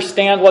try and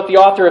understand what the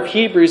author of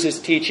Hebrews is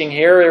teaching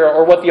here,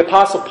 or what the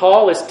Apostle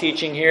Paul is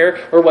teaching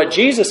here, or what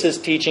Jesus is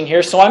teaching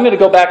here, so I'm going to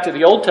go back to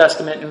the Old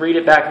Testament and read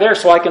it back there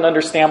so I can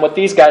understand what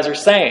these guys are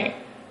saying.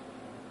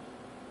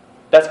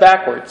 That's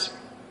backwards.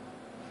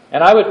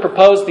 And I would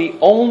propose the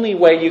only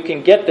way you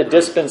can get the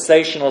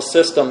dispensational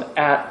system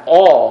at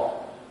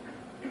all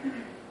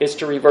is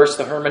to reverse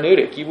the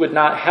hermeneutic. You would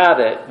not have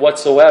it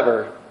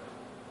whatsoever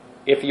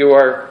if you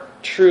are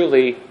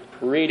truly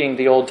reading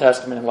the Old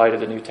Testament in light of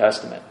the New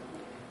Testament.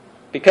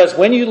 Because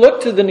when you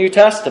look to the New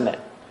Testament,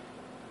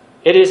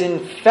 it is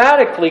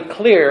emphatically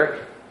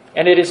clear,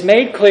 and it is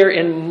made clear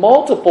in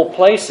multiple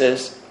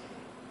places,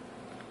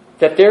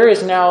 that there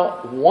is now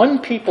one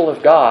people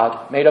of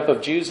God made up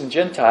of Jews and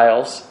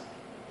Gentiles,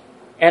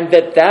 and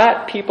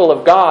that people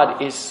of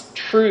God is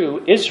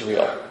true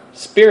Israel,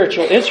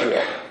 spiritual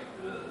Israel.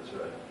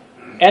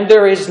 And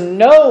there is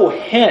no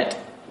hint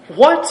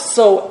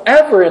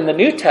whatsoever in the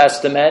New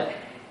Testament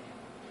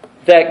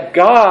that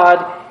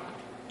God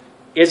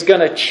is going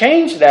to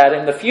change that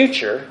in the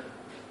future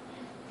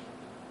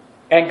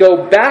and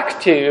go back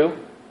to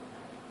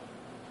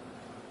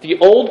the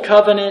Old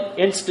Covenant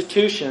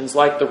institutions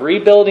like the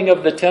rebuilding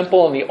of the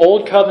temple and the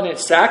Old Covenant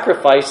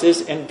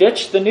sacrifices and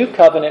ditch the New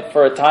Covenant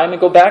for a time and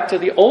go back to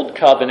the Old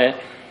Covenant,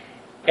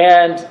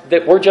 and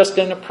that we're just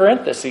in a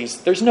parentheses.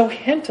 There's no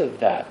hint of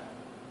that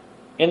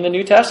in the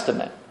New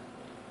Testament.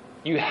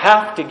 You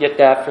have to get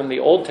that from the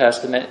Old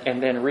Testament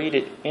and then read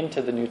it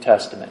into the New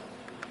Testament.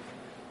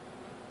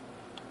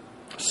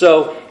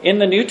 So, in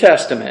the New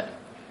Testament,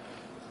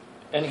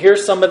 and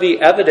here's some of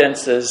the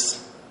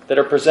evidences that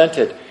are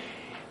presented.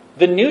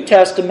 The New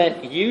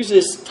Testament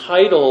uses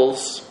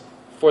titles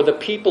for the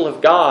people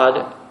of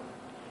God,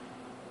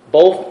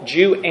 both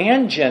Jew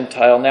and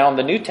Gentile, now in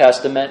the New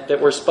Testament,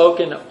 that were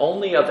spoken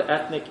only of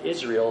ethnic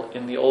Israel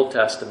in the Old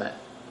Testament.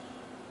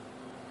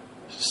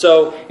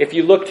 So, if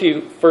you look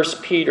to 1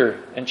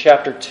 Peter in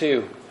chapter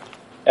 2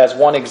 as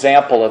one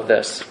example of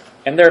this,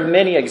 and there are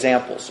many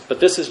examples, but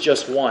this is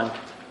just one.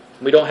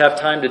 We don't have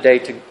time today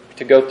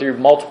to go through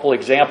multiple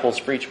examples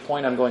for each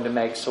point I'm going to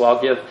make, so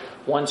I'll give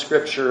one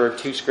scripture or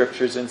two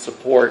scriptures in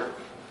support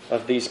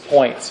of these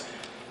points.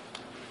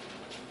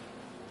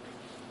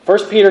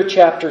 1 Peter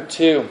chapter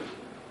 2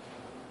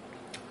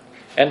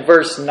 and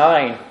verse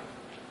 9.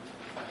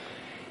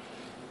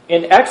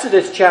 In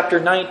Exodus chapter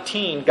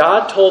 19,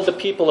 God told the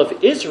people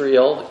of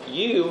Israel,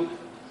 you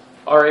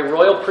are a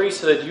royal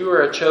priesthood, you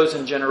are a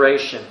chosen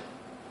generation.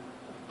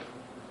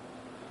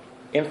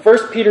 In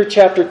 1 Peter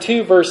chapter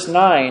 2, verse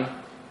 9,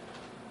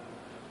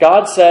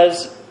 God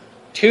says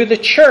to the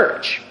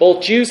church,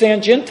 both Jews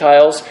and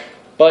Gentiles,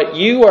 But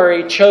you are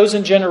a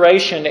chosen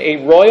generation,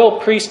 a royal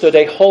priesthood,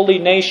 a holy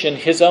nation,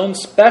 His own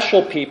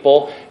special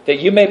people,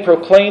 that you may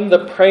proclaim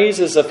the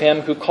praises of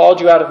Him who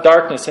called you out of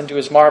darkness into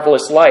His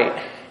marvelous light.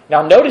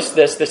 Now notice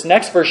this. This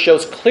next verse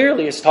shows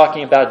clearly it's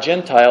talking about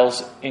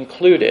Gentiles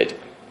included,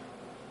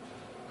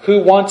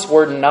 who once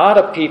were not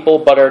a people,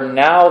 but are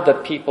now the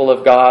people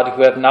of God,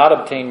 who have not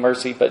obtained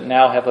mercy, but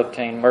now have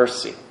obtained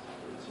mercy.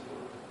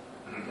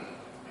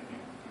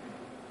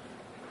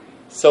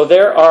 So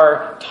there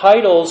are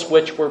titles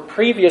which were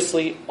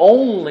previously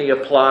only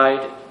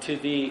applied to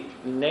the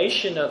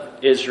nation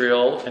of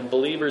Israel and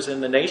believers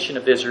in the nation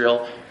of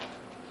Israel,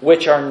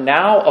 which are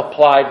now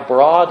applied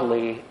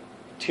broadly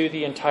to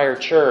the entire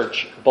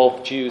church,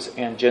 both Jews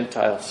and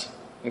Gentiles.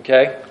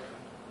 Okay?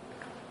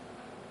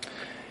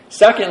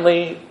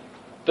 Secondly,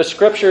 the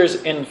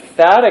Scriptures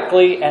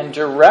emphatically and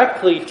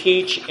directly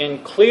teach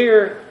in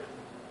clear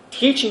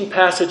teaching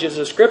passages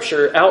of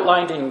Scripture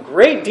outlined in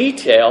great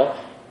detail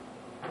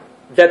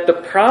that the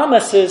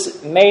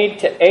promises made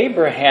to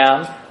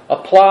Abraham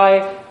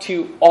apply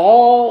to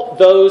all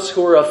those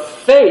who are of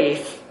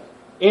faith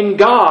in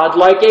God,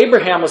 like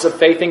Abraham was of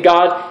faith in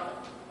God,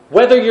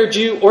 whether you're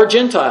Jew or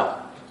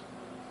Gentile.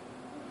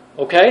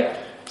 Okay?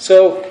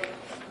 So,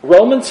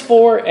 Romans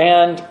 4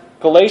 and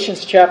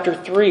Galatians chapter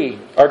 3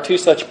 are two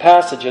such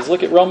passages.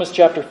 Look at Romans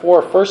chapter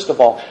 4 first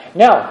of all.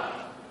 Now,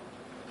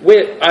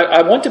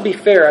 I want to be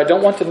fair. I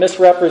don't want to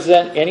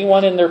misrepresent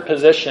anyone in their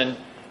position.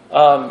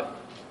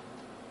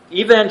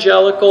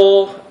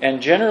 Evangelical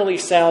and generally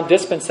sound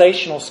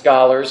dispensational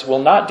scholars will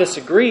not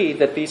disagree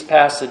that these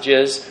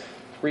passages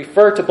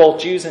refer to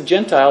both Jews and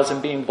Gentiles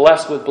and being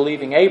blessed with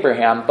believing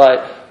Abraham.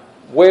 But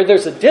where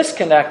there's a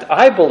disconnect,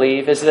 I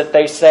believe, is that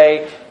they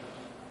say,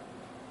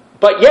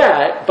 but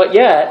yet,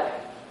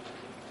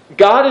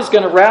 God is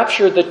going to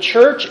rapture the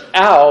church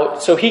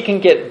out so He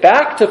can get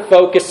back to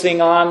focusing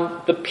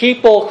on the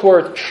people who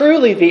are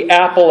truly the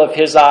apple of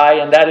His eye,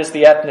 and that is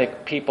the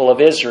ethnic people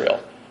of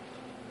Israel.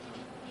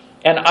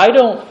 And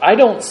I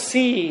don't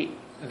see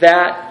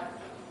that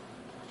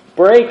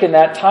break in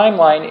that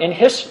timeline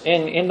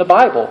in the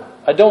Bible.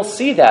 I don't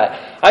see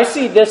that. I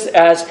see this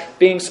as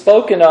being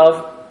spoken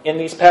of in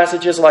these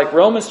passages like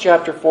Romans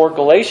chapter 4,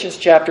 Galatians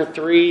chapter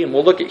 3, and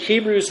we'll look at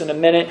Hebrews in a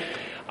minute.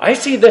 I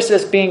see this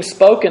as being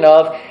spoken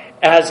of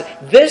as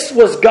this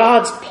was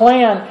God's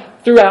plan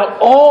throughout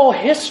all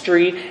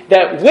history,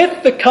 that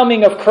with the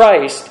coming of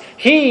Christ,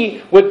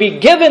 He would be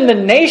given the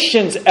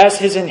nations as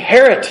His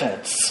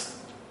inheritance.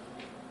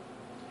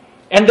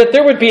 And that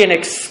there would be an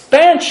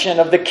expansion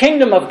of the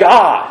kingdom of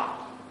God.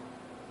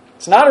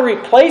 It's not a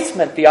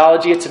replacement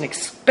theology, it's an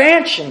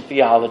expansion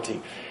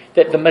theology.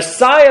 That the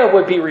Messiah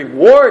would be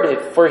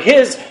rewarded for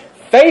His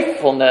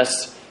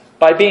faithfulness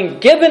by being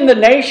given the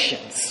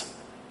nations.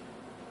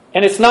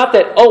 And it's not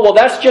that,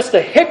 that's just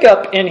a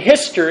hiccup in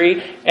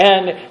history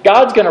and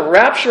God's going to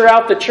rapture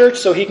out the church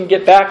so He can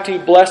get back to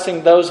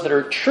blessing those that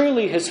are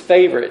truly His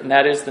favorite, and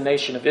that is the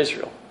nation of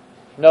Israel.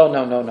 No.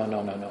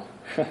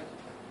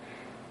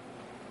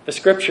 The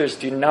Scriptures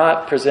do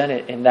not present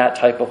it in that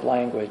type of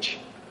language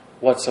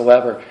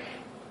whatsoever.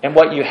 And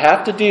what you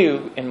have to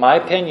do, in my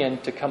opinion,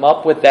 to come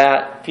up with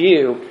that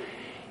view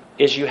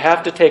is you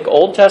have to take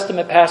Old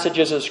Testament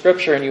passages of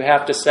Scripture and you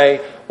have to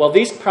say, well,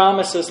 these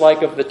promises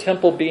like of the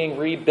temple being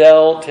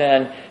rebuilt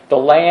and the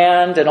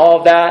land and all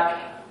of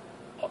that,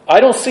 I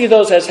don't see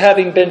those as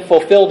having been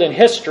fulfilled in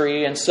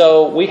history, and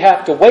so we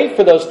have to wait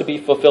for those to be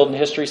fulfilled in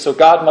history, so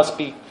God must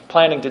be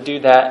planning to do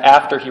that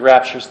after He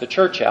raptures the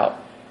church out.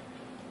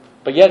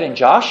 But yet in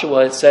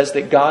Joshua it says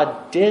that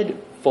God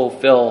did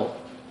fulfill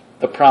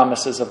the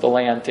promises of the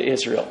land to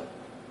Israel.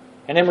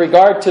 And in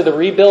regard to the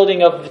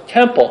rebuilding of the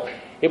temple,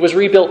 it was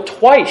rebuilt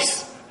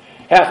twice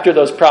after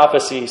those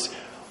prophecies.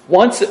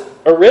 Once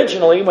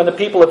originally when the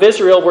people of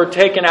Israel were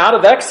taken out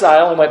of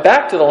exile and went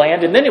back to the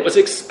land, and then it was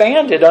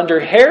expanded under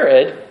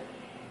Herod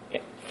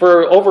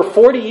for over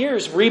 40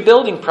 years,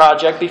 rebuilding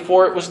project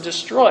before it was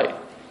destroyed.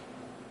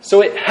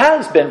 So it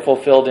has been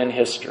fulfilled in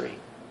history.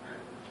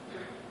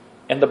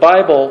 And the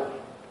Bible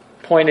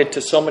pointed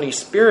to so many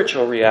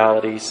spiritual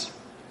realities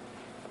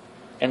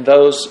and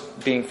those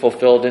being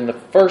fulfilled in the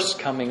first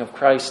coming of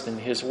Christ and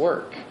His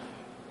work.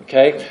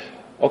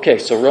 Okay,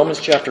 so Romans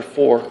chapter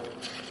 4.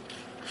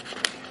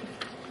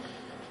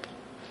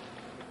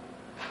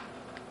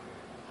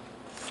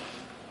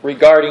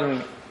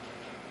 Regarding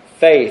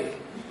faith,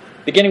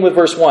 beginning with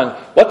verse 1.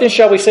 What then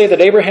shall we say that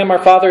Abraham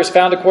our father is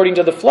found according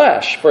to the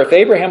flesh? For if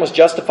Abraham was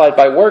justified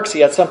by works, he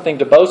had something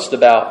to boast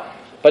about,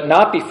 but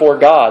not before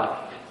God.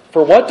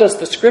 For what does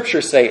the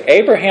Scripture say?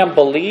 Abraham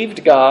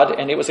believed God,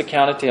 and it was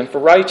accounted to him for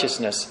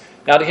righteousness.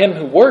 Now to him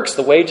who works,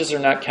 the wages are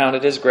not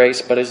counted as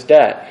grace, but as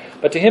debt.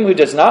 But to him who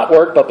does not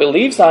work, but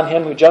believes on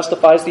Him who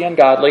justifies the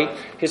ungodly,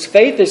 his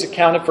faith is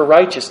accounted for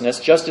righteousness,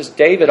 just as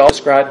David also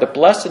described the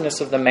blessedness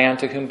of the man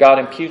to whom God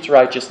imputes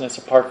righteousness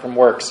apart from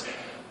works.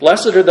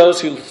 Blessed are those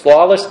whose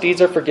lawless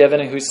deeds are forgiven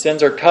and whose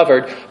sins are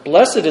covered.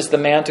 Blessed is the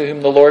man to whom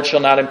the Lord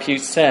shall not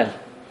impute sin.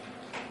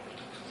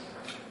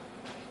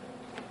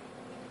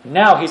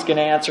 Now he's going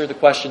to answer the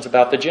questions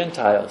about the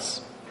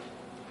Gentiles.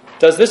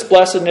 does this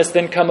blessedness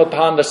then come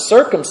upon the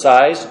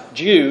circumcised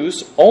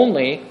Jews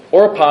only,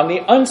 or upon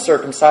the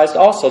uncircumcised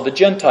also, the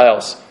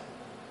Gentiles?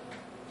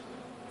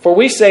 For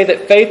we say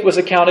that faith was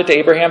accounted to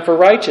Abraham for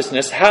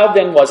righteousness. How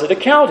then was it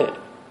accounted?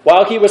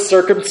 While he was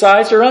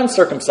circumcised or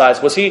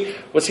uncircumcised? Was he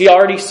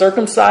already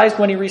circumcised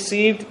when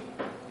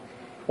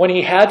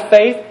he had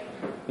faith?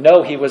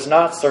 No, he was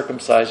not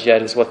circumcised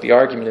yet, is what the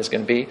argument is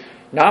going to be.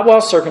 Not while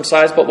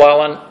circumcised, but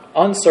while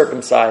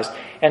uncircumcised.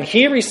 And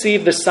he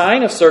received the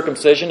sign of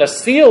circumcision, a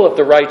seal of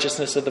the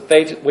righteousness of the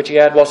faith which he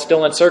had while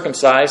still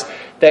uncircumcised,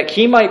 that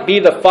he might be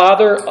the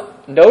father,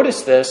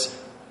 notice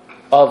this,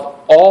 of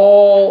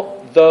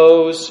all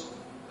those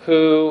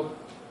who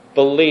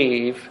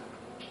believe,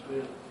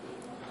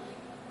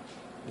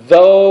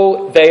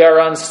 though they are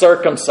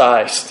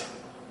uncircumcised,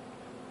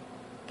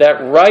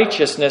 that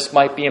righteousness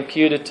might be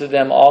imputed to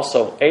them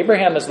also.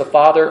 Abraham is the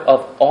father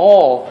of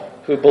all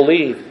who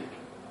believe,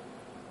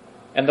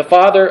 and the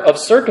father of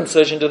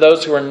circumcision to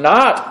those who are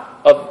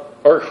not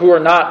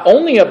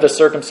only of the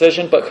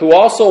circumcision, but who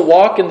also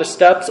walk in the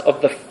steps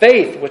of the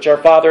faith which our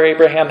father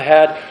Abraham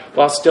had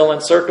while still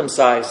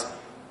uncircumcised.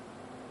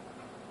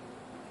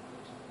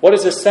 What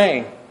is this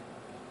saying?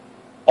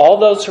 All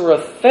those who are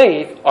of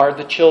faith are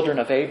the children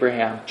of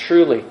Abraham,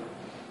 truly.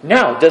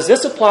 Now, does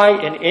this apply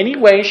in any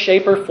way,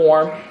 shape, or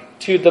form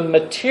to the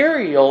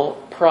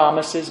material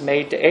promises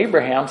made to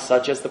Abraham,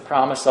 such as the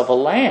promise of a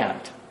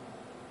land?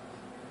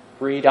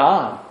 Read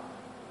on.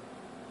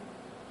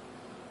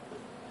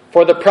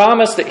 For the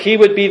promise that he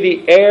would be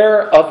the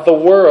heir of the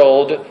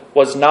world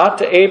was not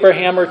to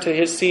Abraham or to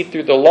his seed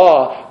through the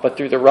law, but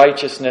through the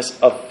righteousness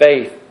of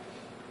faith.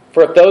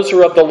 For if those who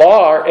are of the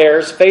law are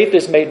heirs, faith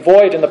is made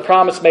void and the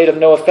promise made of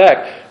no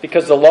effect,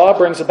 because the law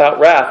brings about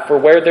wrath. For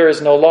where there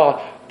is no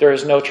law, there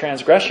is no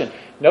transgression.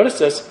 Notice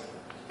this,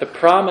 the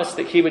promise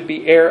that he would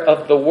be heir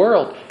of the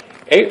world.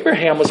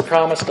 Abraham was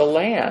promised a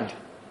land.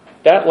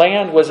 That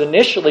land was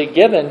initially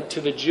given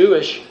to the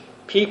Jewish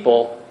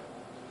people.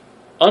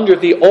 Under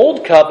the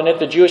old covenant,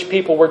 the Jewish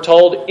people were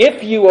told,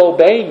 if you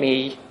obey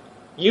me,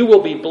 you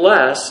will be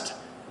blessed.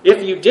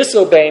 If you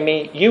disobey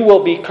me, you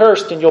will be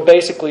cursed and you'll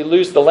basically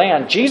lose the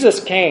land.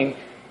 Jesus came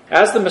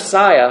as the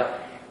Messiah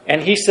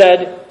and he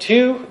said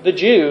to the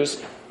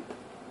Jews,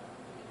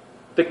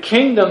 the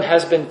kingdom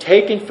has been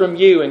taken from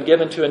you and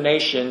given to a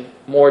nation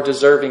more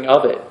deserving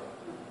of it.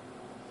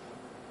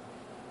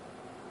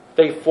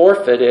 They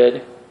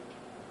forfeited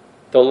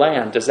the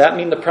land. Does that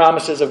mean the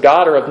promises of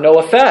God are of no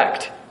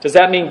effect? Does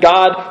that mean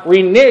God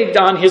reneged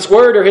on his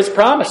word or his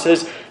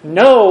promises?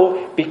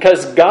 No,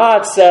 because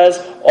God says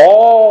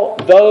all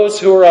those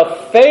who are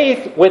of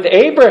faith with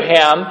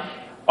Abraham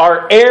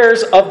are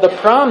heirs of the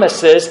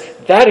promises.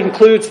 That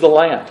includes the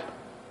land.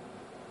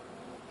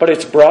 But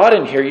it's broad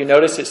in here. You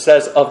notice it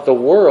says of the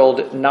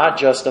world, not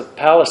just of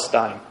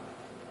Palestine.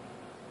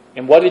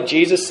 And what did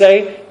Jesus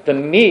say? The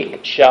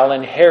meek shall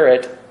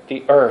inherit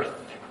the earth.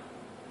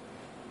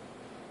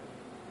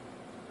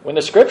 When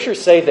the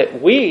scriptures say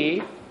that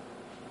we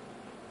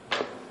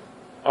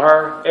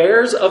are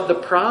heirs of the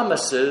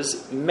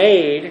promises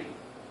made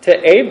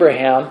to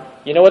Abraham,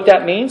 you know what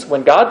that means?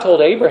 When God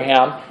told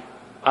Abraham,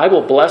 I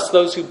will bless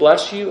those who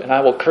bless you and I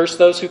will curse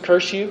those who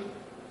curse you,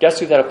 guess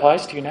who that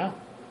applies to now?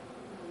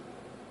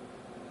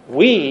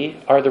 We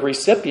are the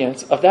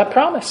recipients of that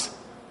promise.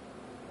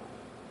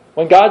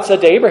 When God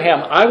said to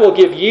Abraham, I will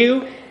give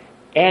you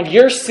and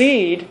your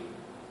seed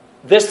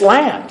this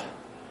land,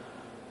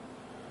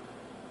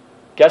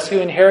 guess who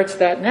inherits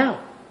that now?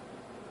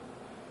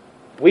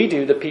 We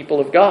do, the people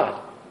of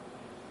God.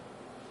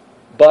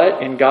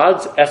 But in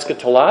God's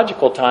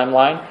eschatological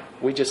timeline,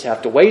 we just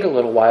have to wait a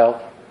little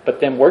while, but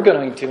then we're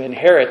going to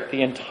inherit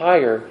the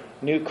entire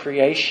new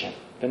creation,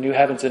 the new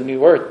heavens and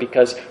new earth,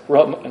 because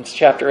Romans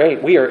chapter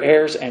 8, we are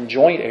heirs and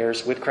joint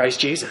heirs with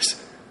Christ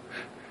Jesus.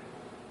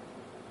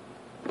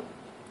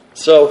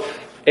 So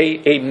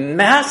a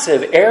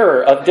massive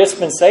error of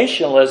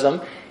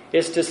dispensationalism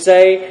is to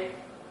say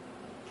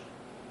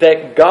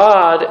that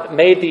God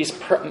made these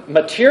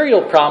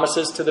material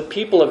promises to the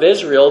people of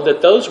Israel,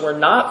 that those were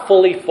not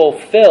fully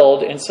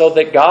fulfilled, and so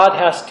that God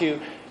has to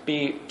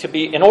be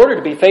in order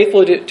to be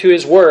faithful to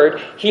his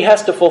word, he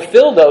has to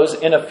fulfill those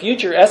in a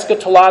future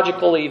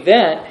eschatological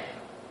event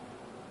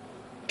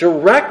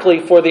directly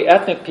for the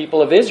ethnic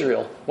people of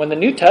Israel. When the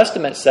New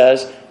Testament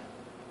says,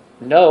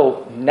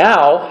 no,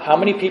 now, how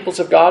many peoples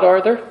of God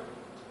are there?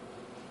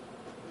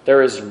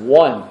 There is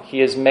one. He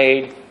has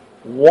made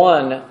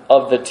one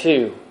of the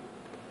two.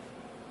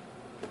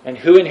 And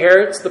who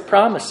inherits the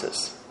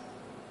promises?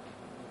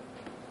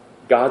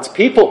 God's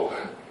people.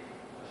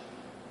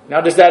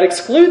 Now, does that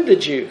exclude the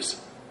Jews?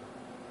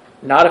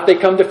 Not if they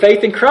come to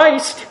faith in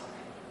Christ.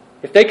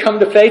 If they come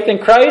to faith in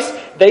Christ,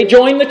 they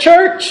join the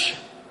church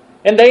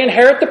and they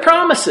inherit the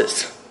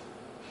promises.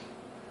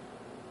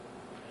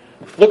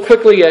 Look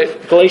quickly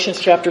at Galatians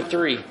chapter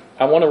 3.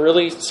 I want to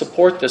really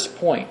support this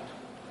point.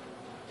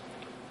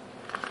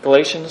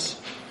 Galatians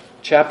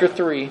chapter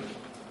 3.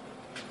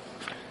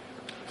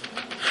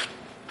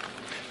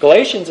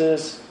 Galatians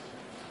is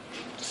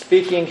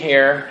speaking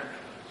here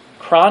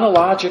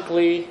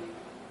chronologically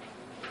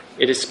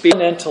It is speaking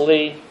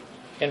fundamentally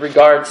in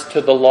regards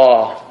to the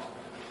law.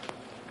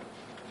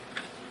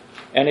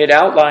 And it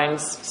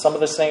outlines some of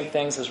the same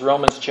things as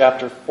Romans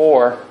chapter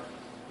 4.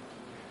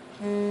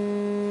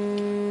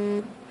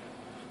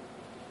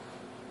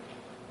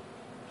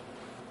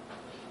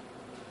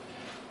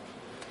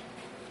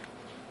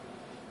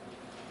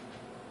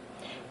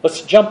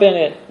 Let's jump in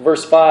at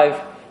verse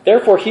 5.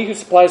 Therefore, he who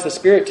supplies the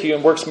Spirit to you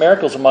and works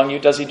miracles among you,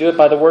 does he do it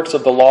by the works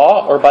of the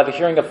law or by the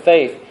hearing of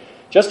faith?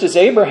 Just as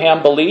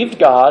Abraham believed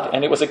God,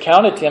 and it was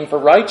accounted to him for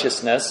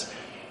righteousness,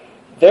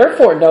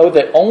 therefore know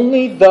that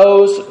only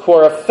those who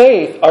are of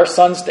faith are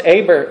sons of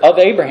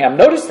Abraham.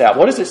 Notice that.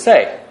 What does it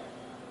say?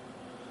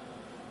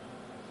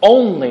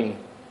 Only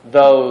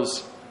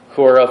those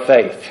who are of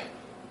faith.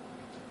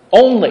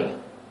 Only.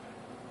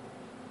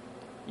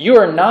 You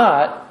are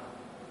not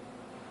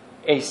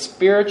a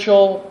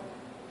spiritual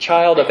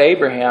child of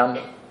Abraham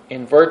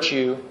in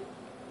virtue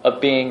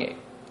of being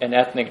an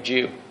ethnic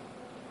Jew.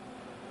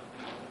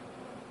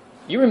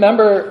 You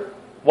remember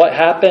what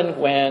happened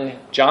when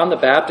John the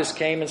Baptist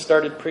came and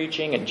started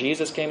preaching and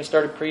Jesus came and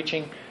started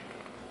preaching?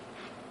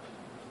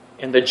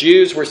 And the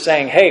Jews were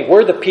saying, hey,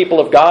 we're the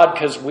people of God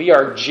because we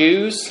are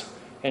Jews.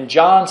 And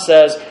John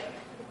says,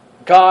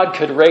 God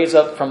could raise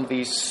up from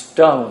these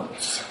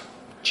stones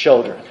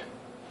children.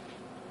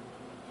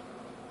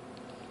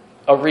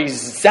 A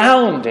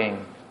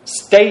resounding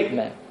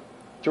statement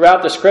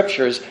throughout the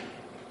Scriptures.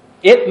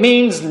 It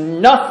means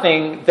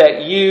nothing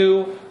that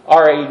you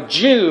are a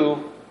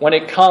Jew when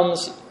it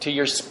comes to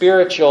your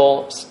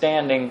spiritual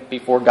standing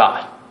before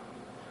God.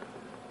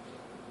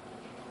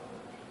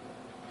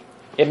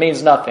 It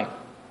means nothing.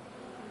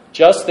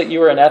 Just that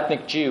you are an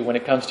ethnic Jew when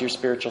it comes to your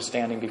spiritual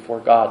standing before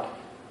God.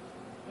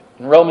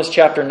 And Romans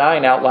chapter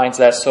 9 outlines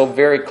that so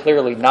very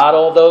clearly. Not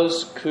all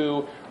those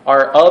who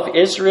are of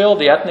Israel,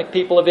 the ethnic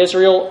people of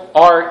Israel,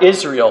 are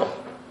Israel,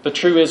 the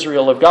true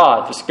Israel of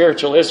God, the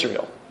spiritual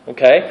Israel.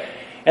 Okay?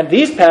 And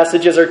these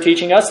passages are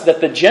teaching us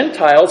that the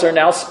Gentiles are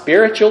now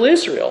spiritual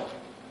Israel,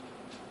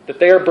 that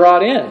they are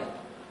brought in.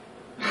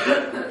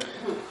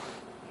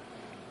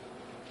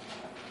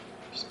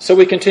 So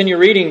we continue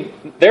reading,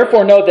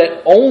 therefore know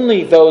that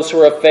only those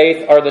who are of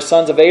faith are the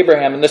sons of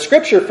Abraham. And the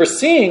Scripture,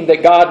 foreseeing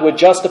that God would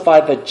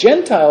justify the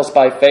Gentiles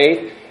by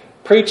faith,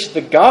 preached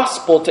the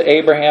gospel to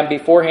Abraham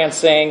beforehand,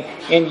 saying,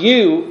 in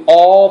you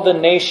all the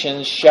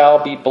nations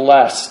shall be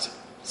blessed.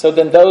 So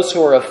then those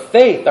who are of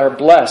faith are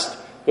blessed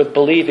with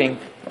believing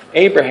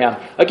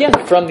Abraham.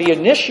 Again, from the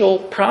initial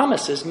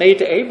promises made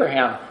to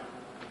Abraham,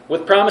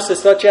 with promises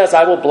such as,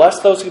 I will bless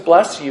those who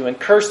bless you and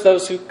curse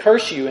those who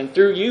curse you, and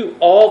through you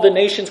all the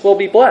nations will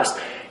be blessed.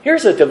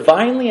 Here's a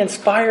divinely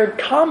inspired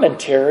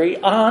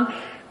commentary on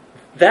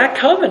that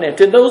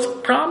covenant and those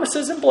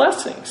promises and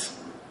blessings.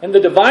 And the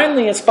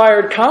divinely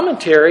inspired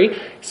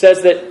commentary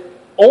says that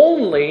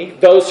only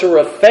those who are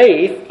of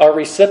faith are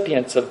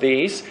recipients of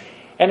these.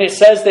 And it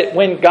says that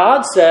when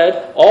God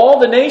said, all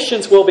the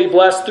nations will be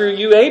blessed through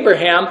you,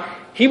 Abraham,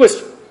 he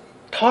was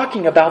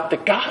talking about the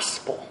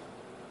gospel.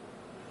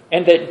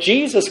 And that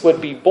Jesus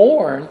would be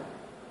born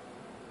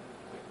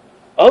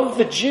of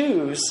the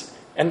Jews,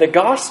 and the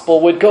gospel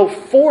would go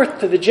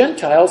forth to the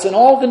Gentiles, and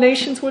all the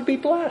nations would be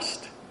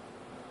blessed.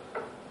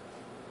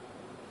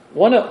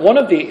 One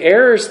of the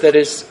errors that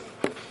is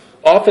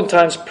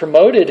oftentimes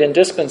promoted in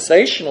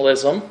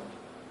dispensationalism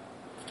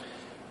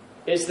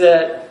is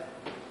that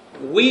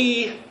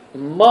we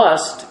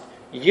must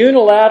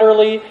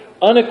unilaterally,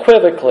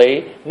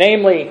 unequivocally,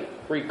 namely,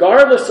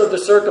 regardless of the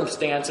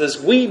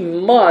circumstances, we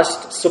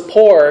must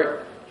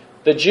support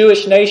the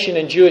Jewish nation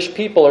and Jewish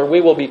people, or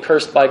we will be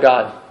cursed by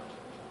God.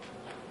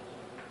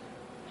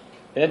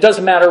 And it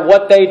doesn't matter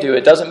what they do.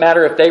 It doesn't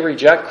matter if they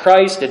reject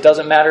Christ. It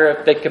doesn't matter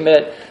if they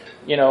commit,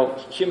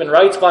 human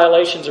rights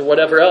violations or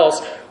whatever else.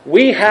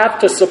 We have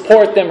to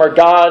support them, or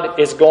God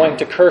is going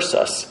to curse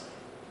us.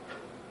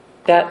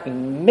 That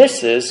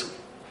misses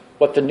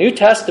what the New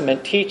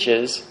Testament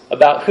teaches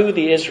about who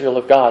the Israel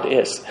of God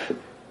is.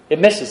 It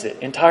misses it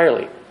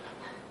entirely.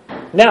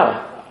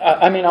 Now,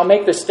 I'll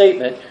make this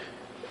statement.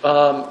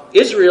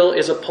 Israel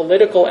is a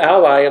political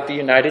ally of the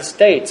United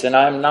States, and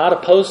I'm not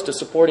opposed to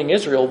supporting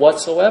Israel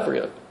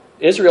whatsoever.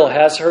 Israel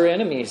has her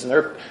enemies, and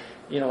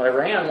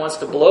Iran wants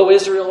to blow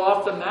Israel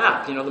off the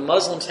map. The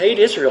Muslims hate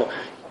Israel.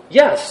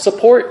 Yes,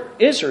 support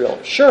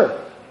Israel, sure.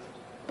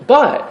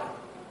 But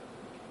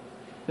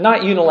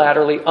not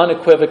unilaterally,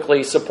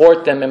 unequivocally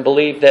support them and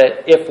believe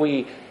that if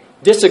we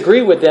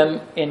disagree with them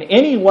in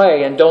any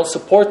way and don't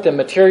support them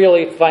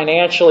materially,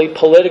 financially,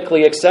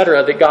 politically,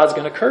 etc., that God's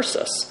going to curse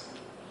us.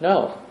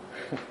 No.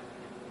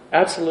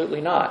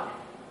 Absolutely not.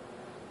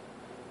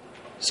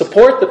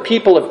 Support the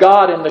people of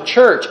God in the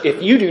church.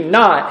 If you do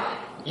not,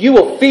 you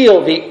will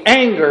feel the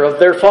anger of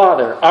their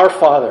Father, our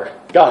Father,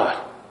 God.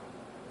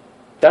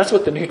 That's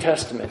what the New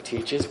Testament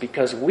teaches,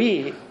 because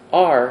we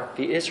are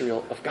the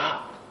Israel of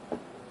God.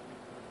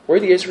 We're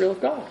the Israel of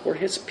God. We're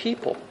His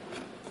people.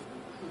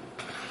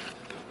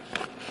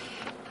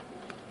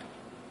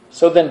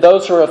 So then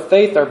those who are of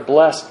faith are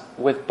blessed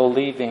with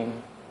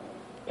believing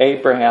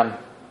Abraham.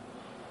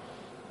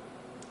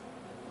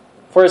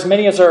 For as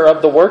many as are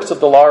of the works of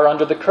the law are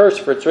under the curse.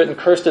 For it's written,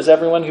 cursed is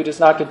everyone who does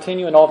not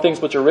continue in all things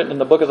which are written in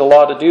the book of the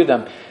law to do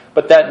them.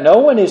 But that no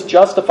one is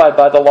justified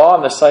by the law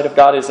in the sight of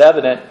God is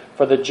evident,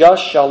 for the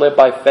just shall live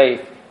by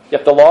faith.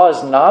 If the law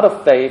is not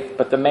of faith,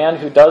 but the man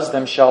who does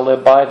them shall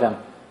live by them.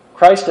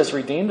 Christ has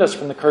redeemed us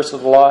from the curse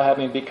of the law,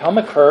 having become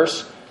a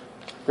curse.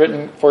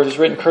 For it is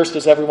written, cursed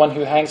is everyone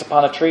who hangs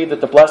upon a tree, that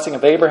the blessing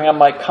of Abraham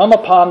might come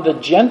upon the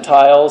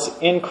Gentiles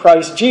in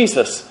Christ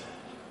Jesus,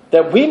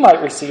 that we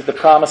might receive the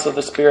promise of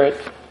the Spirit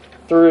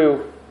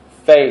through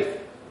faith.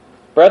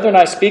 Brethren,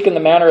 I speak in the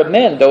manner of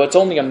men, though it's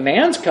only a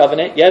man's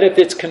covenant, yet if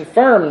it's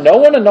confirmed, no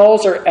one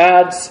annuls or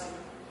adds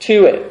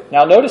to it.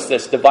 Now notice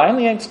this,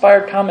 divinely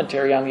inspired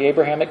commentary on the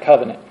Abrahamic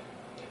covenant.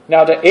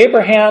 Now to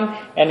Abraham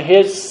and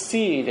his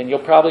seed, and you'll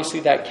probably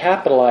see that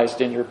capitalized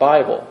in your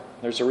Bible.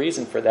 There's a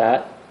reason for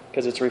that,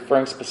 because it's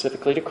referring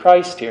specifically to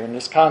Christ here in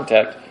this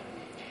context.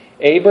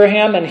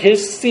 Abraham and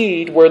his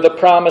seed were the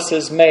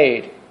promises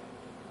made.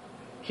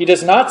 He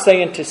does not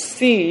say into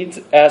seeds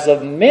as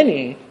of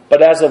many,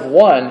 but as of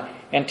one,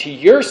 and to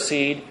your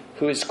seed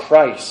who is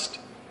Christ.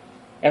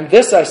 And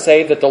this I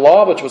say, that the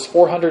law which was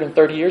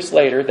 430 years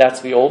later,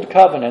 that's the old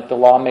covenant, the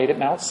law made at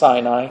Mount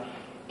Sinai,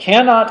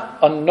 cannot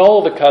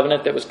annul the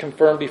covenant that was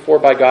confirmed before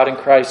by God in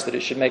Christ, that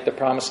it should make the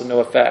promise of no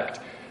effect.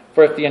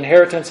 For if the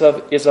inheritance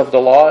is of the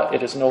law,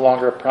 it is no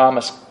longer a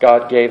promise.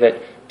 God gave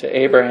it to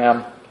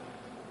Abraham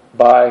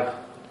by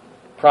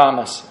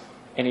promise.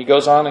 And he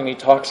goes on and he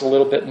talks a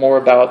little bit more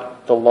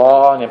about the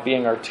law and it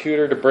being our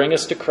tutor to bring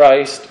us to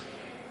Christ.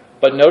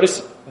 But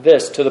notice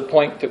this, to the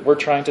point that we're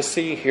trying to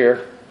see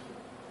here.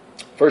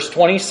 Verse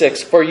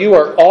 26, for you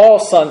are all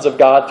sons of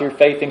God through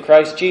faith in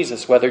Christ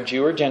Jesus, whether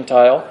Jew or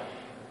Gentile.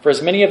 For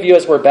as many of you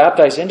as were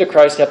baptized into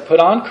Christ have put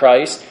on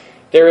Christ.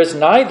 There is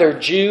neither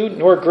Jew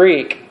nor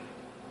Greek,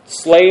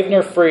 slave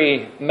nor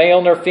free,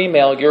 male nor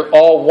female. You're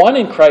all one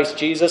in Christ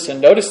Jesus.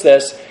 And notice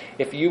this,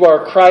 if you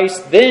are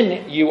Christ,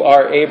 then you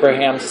are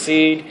Abraham's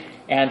seed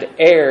and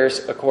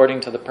heirs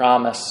according to the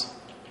promise.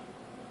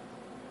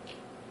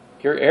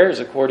 You're heirs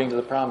according to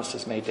the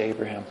promises made to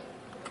Abraham.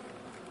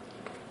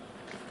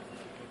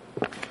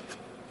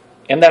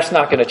 And that's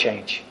not going to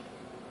change.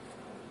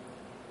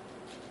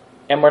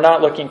 And we're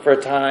not looking for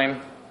a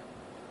time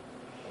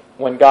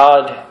when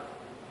God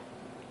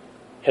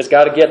has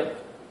got to get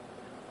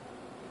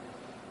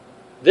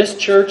this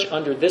church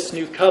under this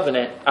new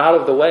covenant out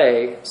of the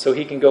way so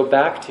he can go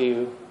back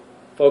to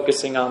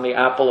focusing on the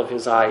apple of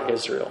his eye,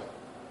 Israel.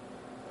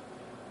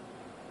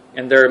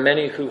 And there are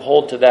many who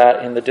hold to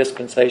that in the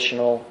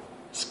dispensational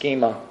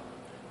schema.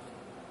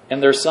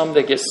 And there's some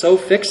that get so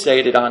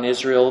fixated on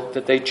Israel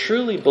that they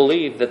truly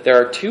believe that there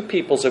are two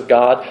peoples of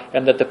God,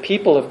 and that the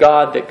people of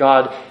God that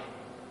God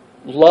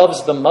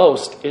loves the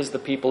most is the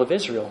people of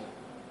Israel.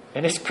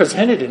 And it's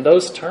presented in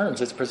those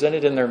terms. It's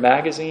presented in their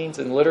magazines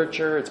and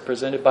literature. It's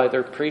presented by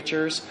their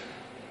preachers.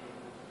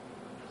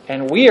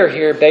 And we are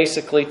here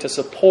basically to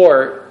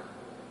support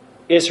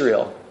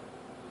Israel.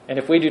 And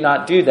if we do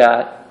not do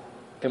that,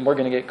 then we're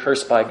going to get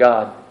cursed by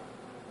God.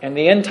 And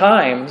the end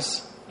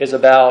times is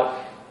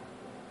about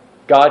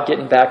God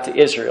getting back to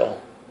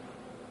Israel.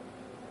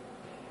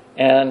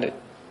 And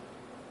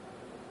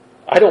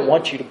I don't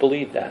want you to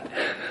believe that.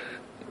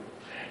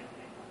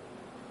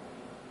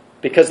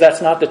 Because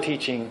that's not the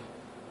teaching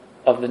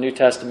of the New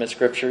Testament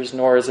Scriptures,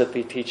 nor is it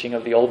the teaching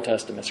of the Old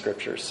Testament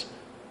Scriptures.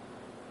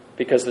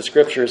 Because the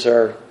Scriptures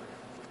are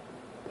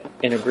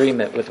in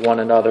agreement with one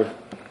another.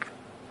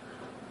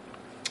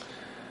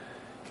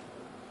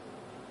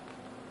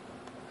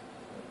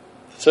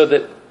 So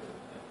that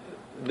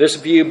this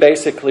view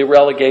basically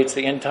relegates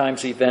the end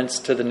times events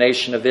to the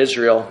nation of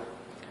Israel.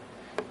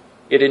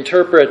 It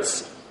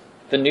interprets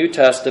the New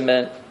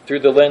Testament through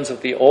the lens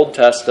of the Old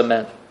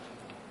Testament.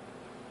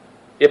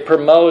 It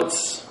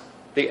promotes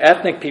the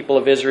ethnic people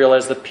of Israel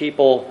as the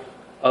people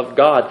of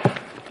God.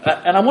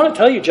 And I want to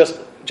tell you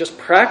just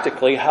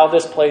practically how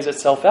this plays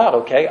itself out,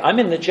 okay? I'm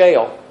in the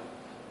jail.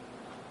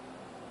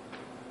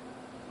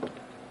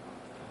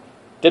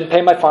 Didn't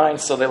pay my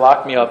fines, so they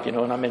locked me up, and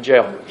I'm in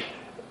jail.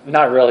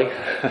 Not really.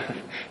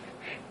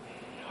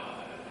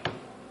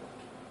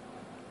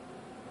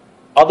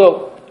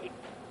 Although,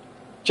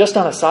 just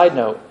on a side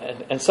note,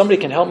 and somebody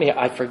can help me,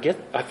 I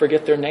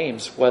forget their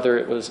names, whether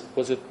it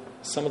was it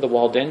some of the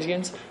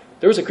Waldensians.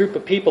 There was a group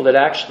of people that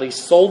actually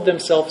sold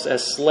themselves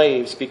as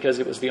slaves because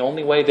it was the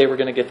only way they were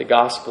going to get the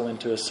gospel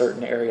into a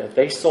certain area.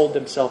 They sold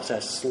themselves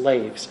as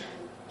slaves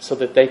so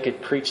that they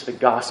could preach the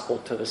gospel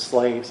to the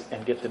slaves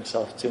and get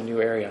themselves to a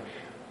new area.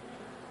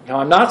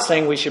 Now, I'm not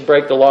saying we should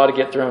break the law to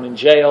get thrown in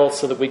jail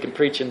so that we can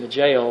preach in the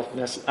jail.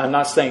 I'm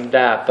not saying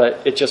that,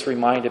 but it just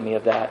reminded me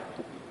of that.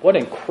 What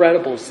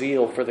incredible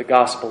zeal for the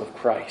gospel of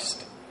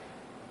Christ.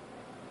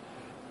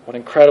 What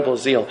incredible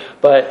zeal.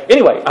 But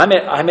anyway,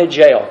 I'm in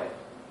jail.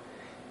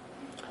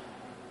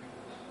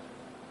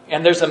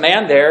 And there's a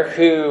man there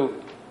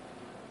who,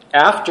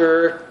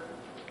 after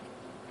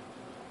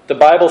the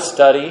Bible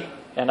study,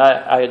 and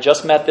I had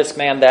just met this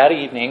man that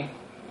evening.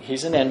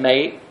 He's an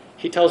inmate.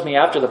 He tells me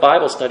after the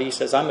Bible study, he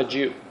says, I'm a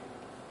Jew.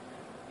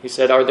 He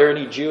said, are there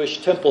any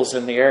Jewish temples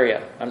in the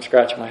area? I'm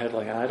scratching my head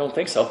like, I don't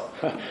think so.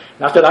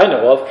 Not that I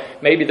know of.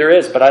 Maybe there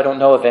is, but I don't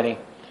know of any.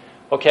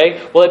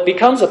 Okay, well, it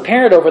becomes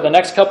apparent over the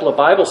next couple of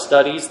Bible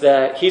studies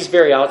that he's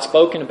very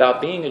outspoken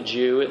about being a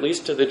Jew, at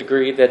least to the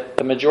degree that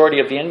the majority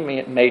of the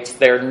inmates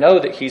there know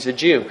that he's a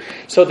Jew.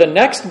 So the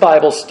next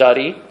Bible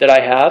study that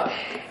I have,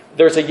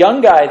 there's a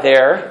young guy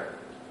there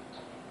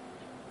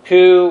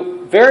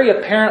who very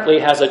apparently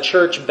has a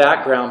church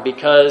background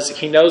because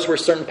he knows where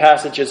certain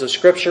passages of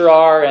Scripture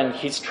are, and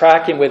he's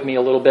tracking with me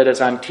a little bit as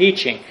I'm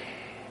teaching.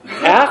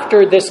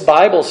 After this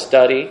Bible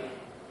study,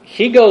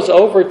 he goes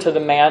over to the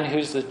man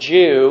who's a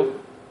Jew,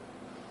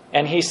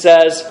 and he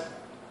says,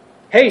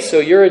 hey, so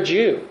you're a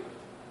Jew?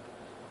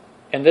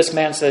 And this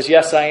man says,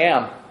 yes, I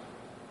am.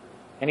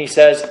 And he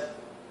says,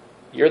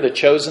 you're the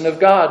chosen of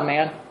God,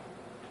 man.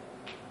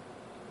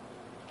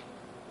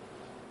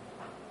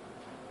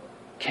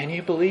 Can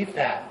you believe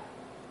that?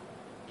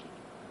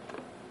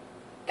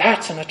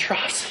 That's an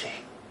atrocity.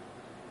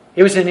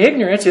 It was in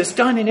ignorance. It was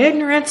done in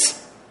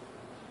ignorance.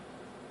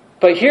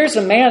 But here's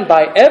a man,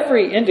 by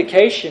every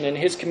indication in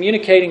his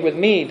communicating with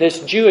me, this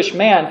Jewish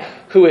man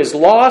who is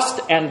lost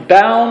and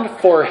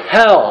bound for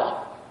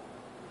hell.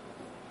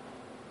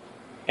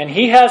 And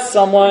he has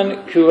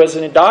someone who is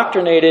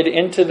indoctrinated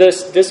into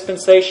this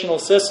dispensational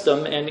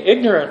system, and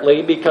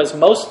ignorantly, because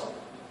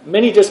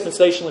many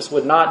dispensationalists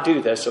would not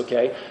do this,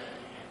 okay?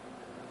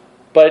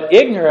 But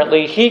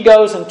ignorantly, he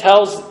goes and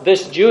tells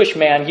this Jewish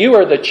man, you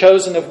are the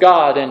chosen of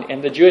God.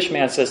 And the Jewish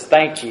man says,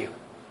 thank you.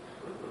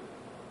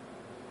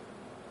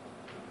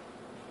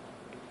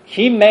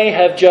 He may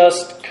have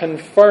just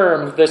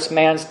confirmed this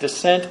man's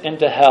descent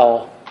into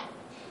hell.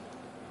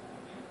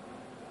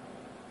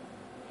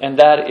 And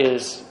that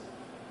is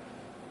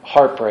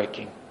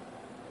heartbreaking.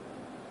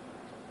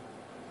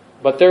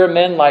 But there are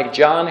men like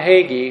John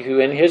Hagee who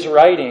in his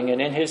writing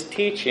and in his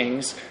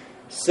teachings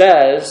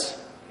says,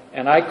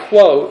 and I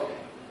quote,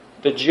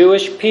 the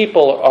Jewish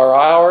people are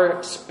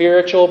our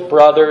spiritual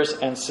brothers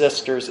and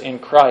sisters in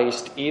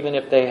Christ, even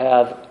if they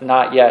have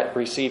not yet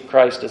received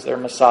Christ as their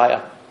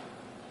Messiah.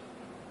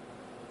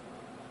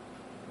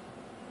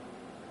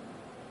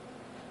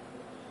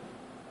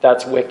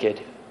 That's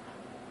wicked.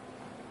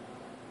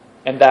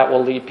 And that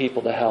will lead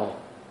people to hell.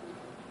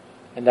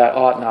 And that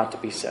ought not to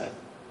be said.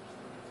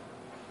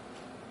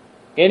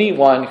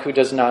 Anyone who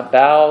does not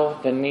bow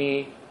the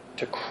knee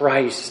to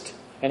Christ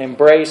and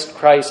embrace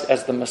Christ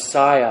as the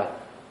Messiah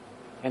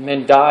and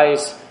then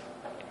dies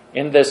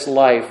in this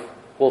life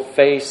will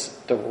face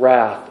the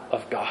wrath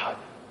of God.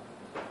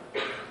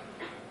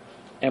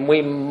 And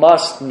we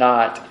must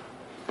not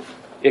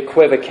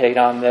equivocate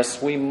on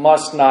this. We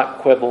must not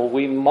quibble.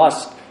 We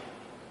must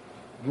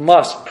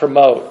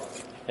promote.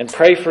 And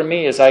pray for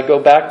me as I go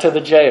back to the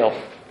jail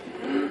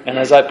and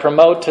as I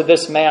promote to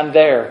this man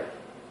there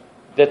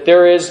that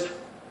there is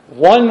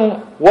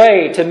one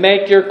way to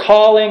make your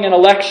calling and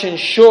election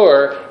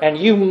sure, and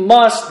you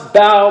must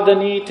bow the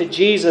knee to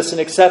Jesus and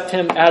accept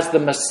Him as the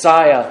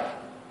Messiah,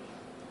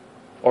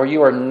 or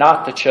you are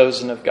not the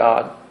chosen of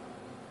God.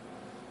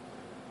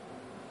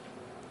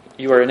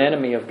 You are an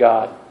enemy of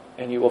God,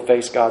 and you will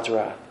face God's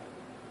wrath.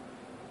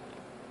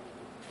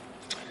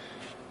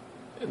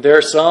 There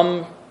are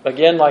some,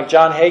 again, like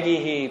John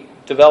Hagee, he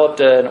developed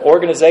an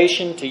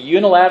organization to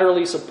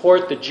unilaterally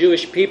support the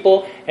Jewish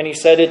people, and he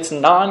said it's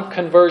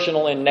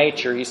non-conversional in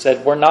nature. He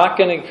said we're not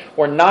going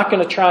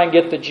to try and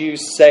get the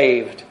Jews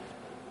saved.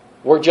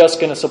 We're just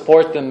going to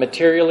support them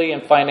materially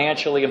and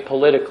financially and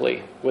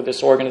politically with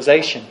this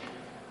organization.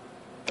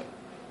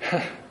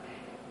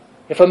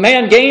 If a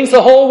man gains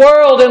the whole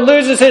world and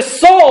loses his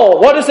soul,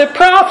 what does it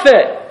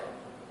profit?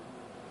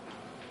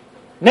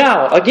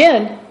 Now,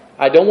 again,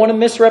 I don't want to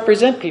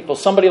misrepresent people.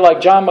 Somebody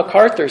like John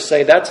MacArthur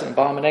say that's an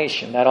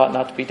abomination. That ought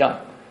not to be done.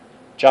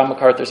 John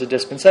MacArthur's a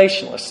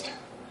dispensationalist.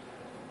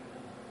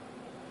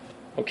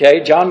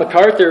 Okay, John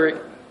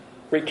MacArthur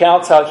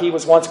recounts how he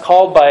was once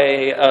called by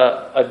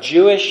a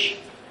Jewish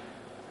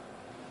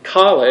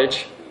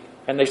college,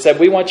 and they said,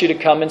 we want you to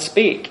come and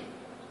speak.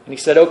 And he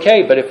said,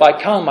 okay, but if I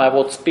come, I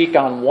will speak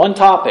on one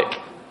topic.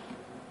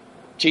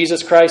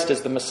 Jesus Christ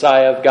is the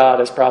Messiah of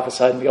God as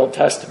prophesied in the Old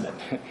Testament.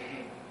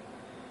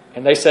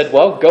 And they said,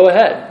 well, go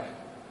ahead.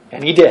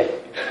 And he did.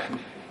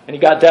 And he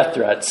got death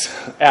threats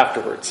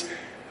afterwards.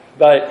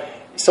 But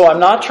so I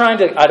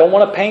don't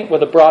want to paint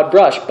with a broad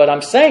brush, but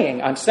I'm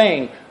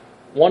saying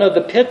one of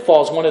the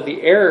pitfalls, one of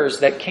the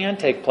errors that can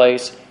take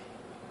place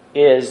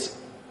is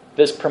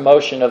this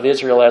promotion of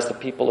Israel as the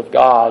people of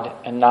God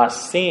and not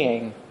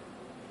seeing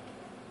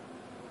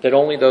that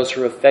only those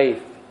who are of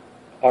faith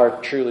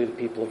are truly the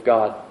people of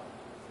God.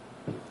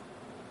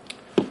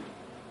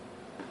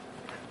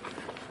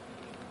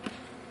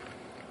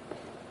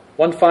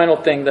 One final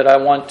thing that I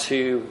want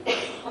to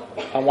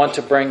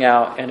bring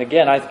out, and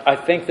again, I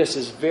think this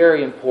is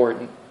very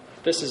important.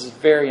 This is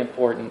very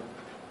important.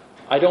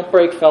 I don't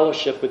break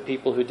fellowship with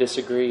people who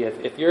disagree.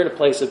 If you're in a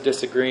place of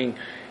disagreeing,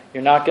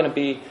 you're not going to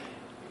be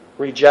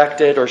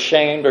rejected or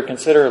shamed or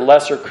considered a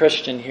lesser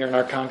Christian here in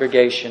our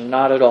congregation.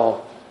 Not at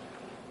all.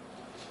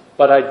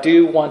 but I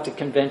do want to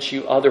convince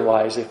you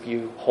otherwise if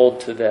you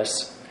hold to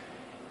this.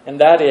 And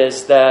that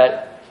is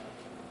that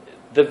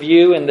the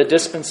view in the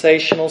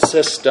dispensational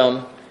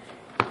system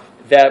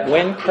that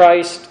when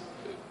Christ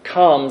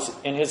comes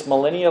in his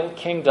millennial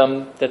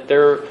kingdom, that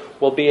there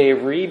will be a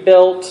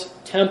rebuilt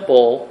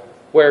temple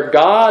where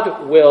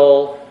God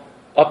will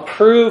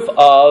approve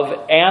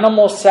of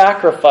animal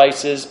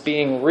sacrifices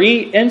being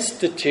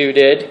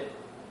reinstituted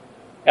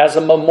as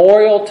a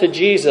memorial to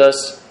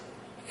Jesus,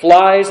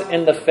 flies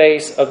in the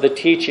face of the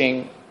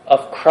teaching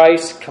of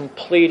Christ's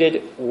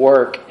completed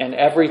work and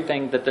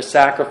everything that the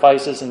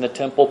sacrifices in the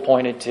temple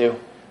pointed to.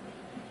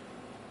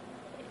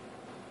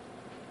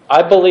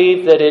 I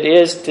believe that it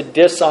is to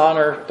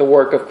dishonor the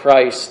work of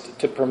Christ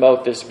to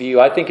promote this view.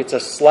 I think it's a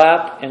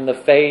slap in the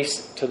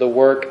face to the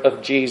work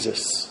of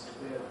Jesus.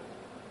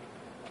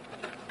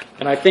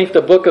 And I think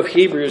the book of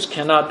Hebrews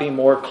cannot be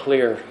more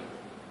clear.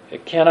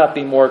 It cannot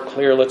be more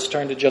clear. Let's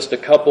turn to just a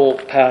couple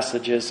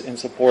passages in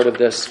support of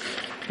this.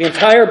 The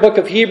entire book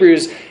of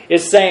Hebrews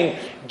is saying,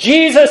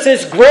 Jesus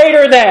is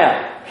greater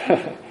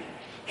than.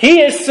 He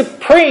is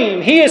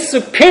supreme. He is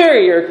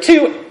superior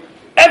to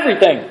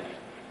everything.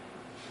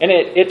 And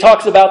it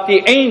talks about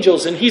the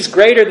angels, and He's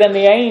greater than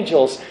the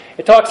angels.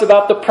 It talks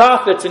about the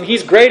prophets, and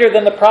He's greater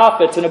than the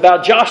prophets. And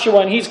about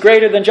Joshua, and He's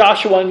greater than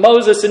Joshua. And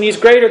Moses, and He's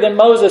greater than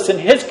Moses. And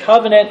His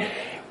covenant,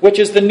 which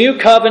is the new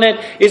covenant,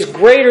 is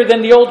greater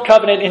than the old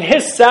covenant. And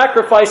His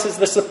sacrifice is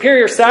the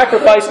superior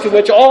sacrifice to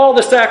which all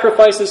the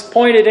sacrifices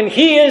pointed. And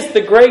He is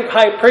the great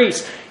high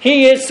priest.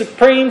 He is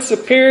supreme,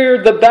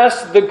 superior, the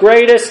best, the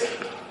greatest.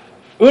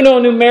 Uno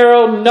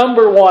numero,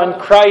 number one,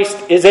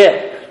 Christ is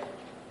it.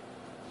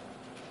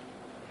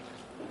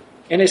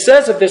 And it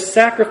says of this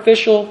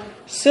sacrificial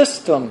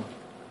system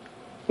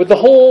with the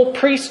whole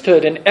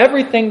priesthood and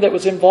everything that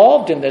was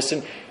involved in this.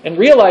 And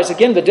realize,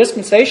 again, the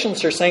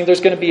dispensationalists are saying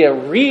there's going to be a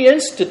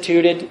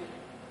reinstituted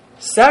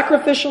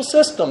sacrificial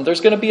system.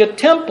 There's going to be a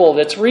temple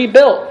that's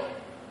rebuilt.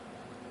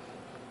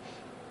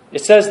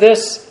 It says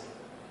this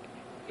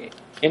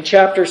in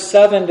chapter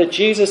 7, that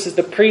Jesus is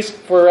the priest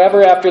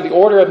forever after the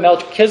order of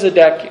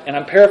Melchizedek. And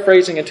I'm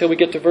paraphrasing until we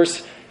get to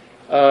verse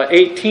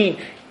 18.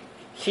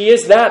 He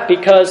is that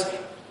because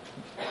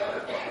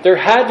there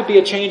had to be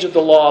a change of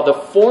the law. The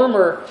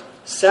former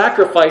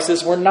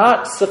sacrifices were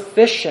not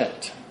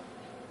sufficient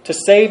to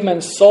save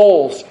men's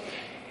souls.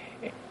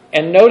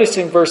 And notice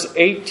in verse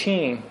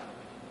 18,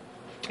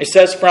 it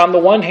says, for on the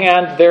one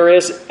hand, there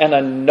is an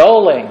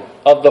annulling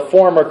of the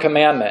former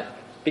commandment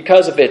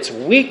because of its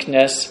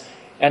weakness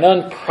and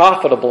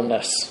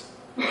unprofitableness.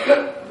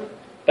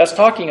 That's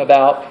talking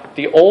about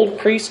the old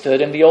priesthood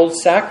and the old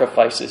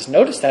sacrifices.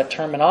 Notice that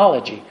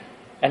terminology.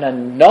 An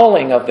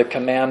annulling of the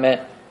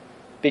commandment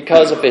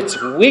because of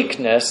its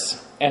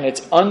weakness and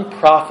its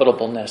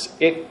unprofitableness.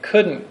 It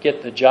couldn't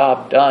get the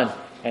job done,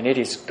 and it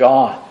is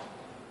gone.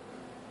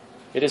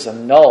 It is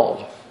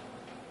annulled.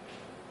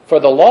 For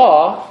the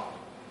law,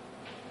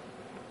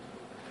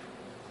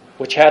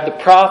 which had the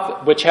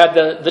prophet, which had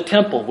the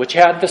temple, which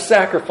had the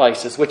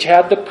sacrifices, which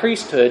had the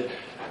priesthood,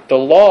 the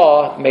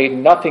law made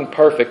nothing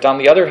perfect. On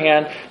the other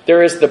hand,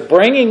 there is the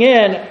bringing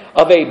in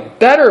of a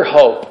better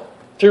hope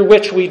through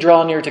which we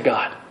draw near to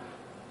God.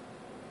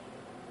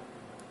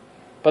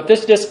 But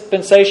this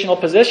dispensational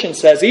position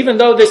says, even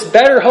though this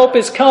better hope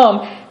has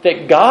come,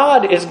 that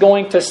God is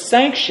going to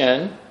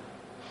sanction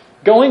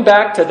going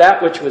back to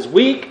that which was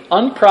weak,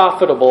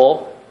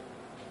 unprofitable,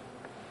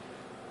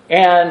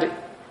 and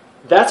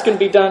that's going to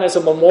be done as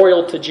a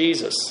memorial to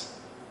Jesus.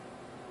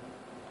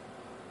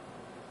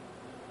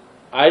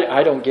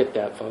 I don't get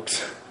that,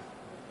 folks.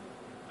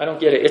 I don't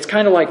get it. It's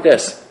kind of like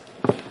this.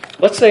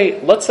 Let's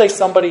say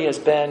somebody has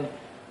been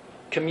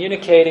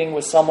communicating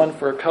with someone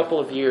for a couple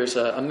of years,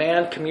 a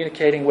man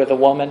communicating with a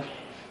woman,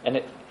 and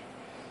it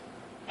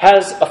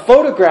has a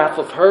photograph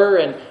of her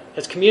and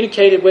has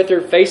communicated with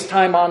her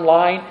FaceTime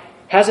online,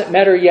 hasn't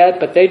met her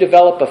yet, but they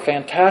develop a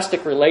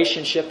fantastic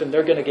relationship and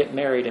they're going to get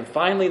married. And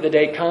finally the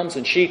day comes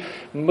and she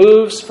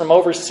moves from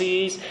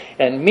overseas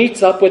and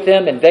meets up with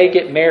him and they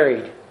get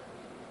married.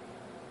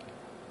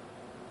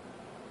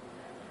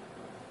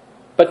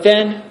 But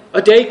then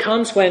a day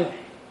comes when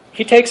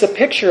he takes a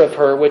picture of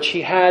her, which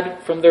he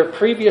had from their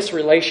previous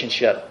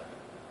relationship.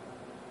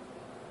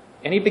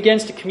 And he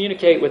begins to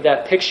communicate with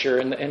that picture.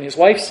 And his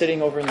wife's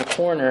sitting over in the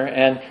corner,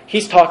 and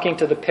he's talking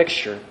to the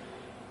picture.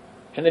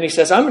 And then he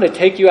says, I'm going to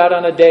take you out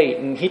on a date.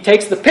 And he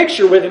takes the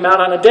picture with him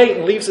out on a date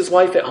and leaves his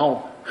wife at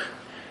home.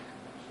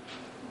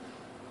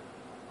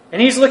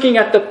 And he's looking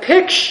at the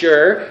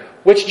picture,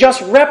 which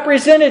just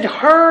represented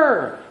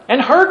her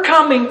and her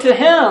coming to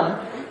him.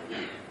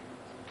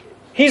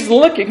 He's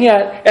looking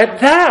at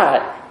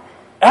that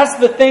as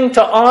the thing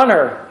to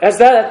honor, as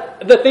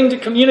that the thing to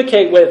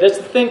communicate with, as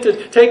the thing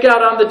to take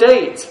out on the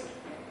dates.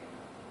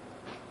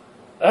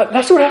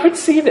 That's what I would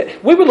see.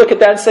 That we would look at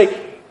that and say,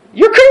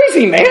 "You're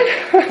crazy, man!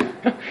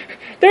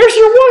 There's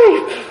your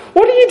wife.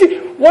 What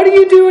are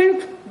you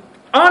doing?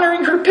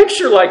 honoring her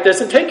picture like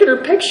this and taking her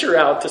picture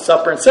out to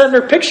supper and setting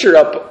her picture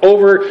up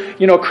over,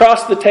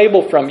 across the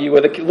table from you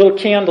with a little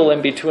candle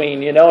in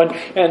between,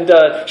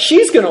 and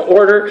she's going to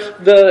order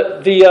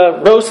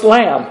the roast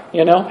lamb,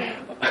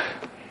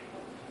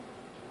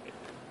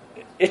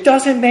 It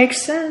doesn't make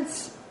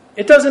sense.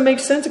 It doesn't make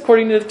sense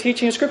according to the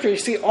teaching of Scripture. You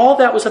see, all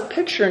that was a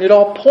picture, and it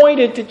all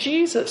pointed to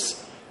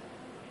Jesus.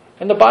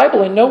 And the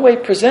Bible in no way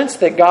presents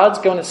that God's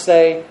going to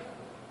say,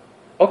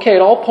 okay,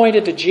 it all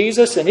pointed to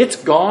Jesus, and it's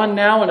gone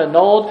now and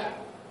annulled,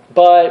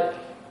 but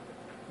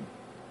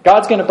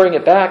God's going to bring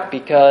it back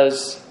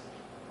because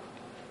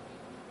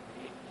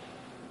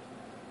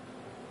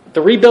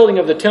the rebuilding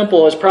of the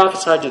temple as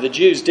prophesied to the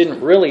Jews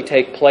didn't really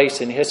take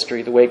place in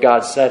history the way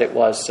God said it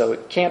was, so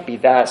it can't be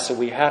that, so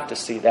we have to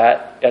see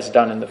that as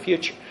done in the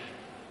future.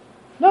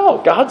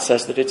 No, God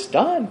says that it's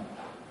done.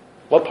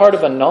 What part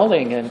of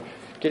annulling and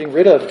getting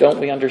rid of don't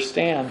we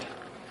understand?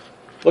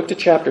 Look to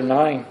chapter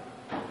 9.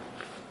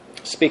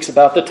 It speaks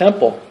about the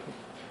temple,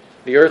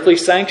 the earthly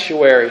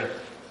sanctuary.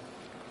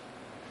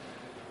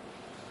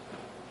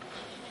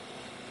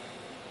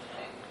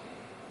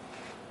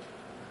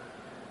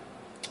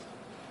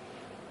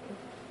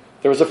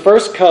 There was a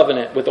first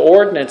covenant with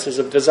ordinances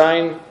of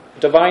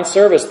divine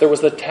service. There was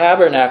the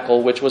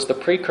tabernacle, which was the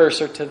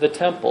precursor to the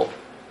temple.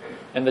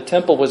 And the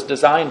temple was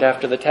designed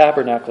after the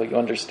tabernacle, you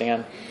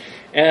understand.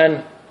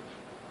 And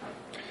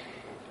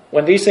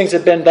when these things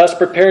had been thus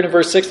prepared, in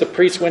verse 6, the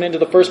priest went into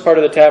the first part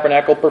of the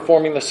tabernacle,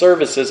 performing the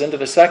services. Into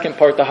the second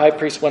part, the high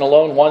priest went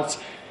alone once,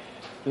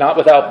 not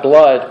without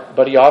blood,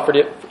 but he offered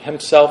it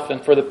himself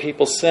and for the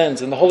people's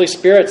sins. And the Holy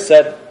Spirit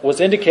was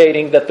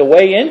indicating that the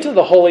way into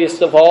the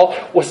holiest of all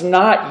was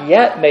not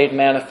yet made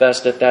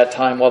manifest at that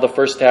time while the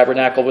first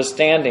tabernacle was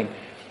standing.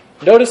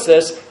 Notice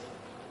this,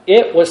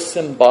 it was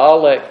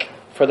symbolic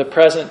for the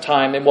present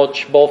time in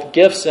which both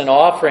gifts and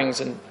offerings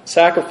and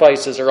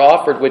sacrifices are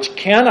offered, which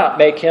cannot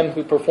make him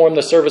who performed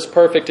the service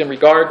perfect in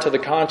regard to the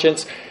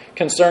conscience,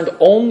 concerned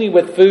only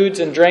with foods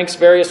and drinks,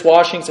 various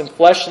washings and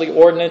fleshly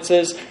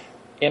ordinances,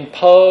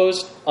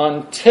 imposed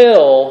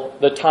until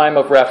the time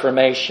of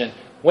Reformation.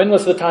 When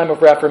was the time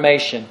of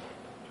Reformation?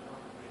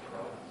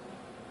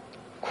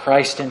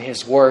 Christ and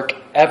His work,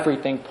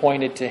 everything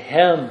pointed to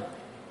Him.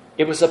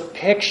 It was a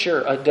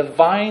picture, a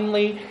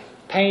divinely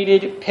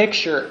painted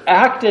picture,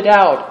 acted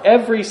out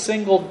every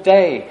single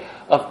day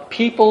of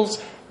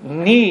people's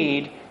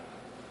need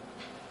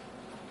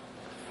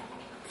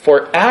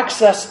for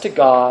access to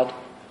God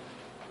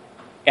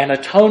and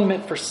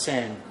atonement for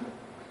sin.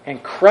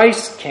 And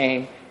Christ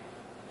came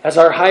as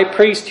our high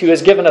priest who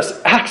has given us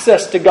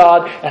access to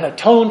God and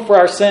atoned for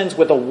our sins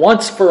with a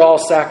once-for-all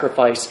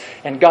sacrifice.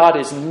 And God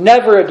is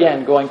never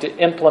again going to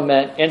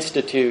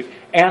institute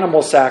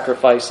animal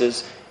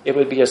sacrifices. It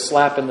would be a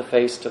slap in the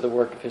face to the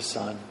work of His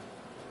Son,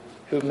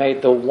 who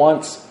made the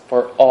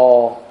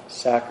once-for-all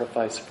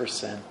sacrifice for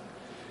sin.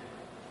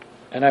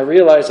 And I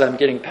realize I'm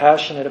getting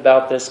passionate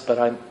about this, but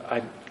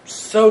I'm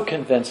so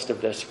convinced of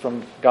this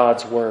from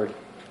God's Word.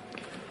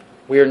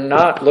 We are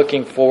not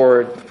looking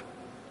forward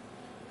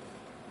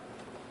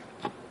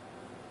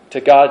to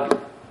God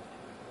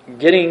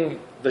getting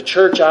the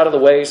church out of the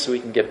way so we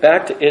can get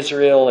back to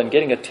Israel and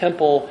getting a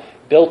temple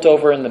built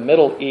over in the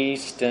Middle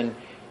East and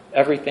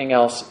everything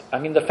else. I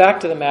mean, the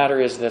fact of the matter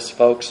is this,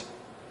 folks.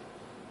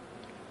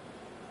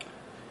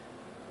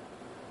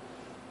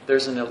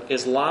 There's an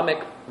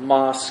Islamic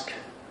mosque,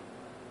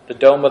 the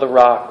Dome of the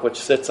Rock, which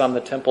sits on the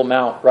Temple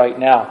Mount right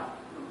now.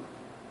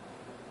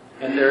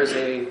 And there's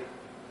a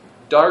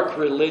dark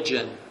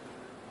religion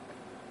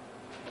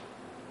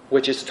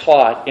which is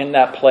taught in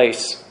that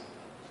place.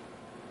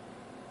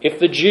 If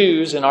the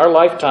Jews in our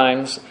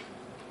lifetimes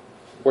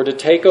were to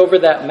take over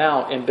that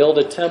mount and build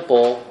a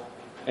temple,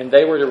 and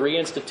they were to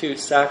reinstitute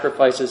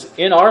sacrifices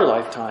in our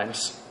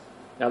lifetimes,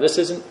 now this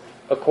isn't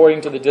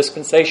according to the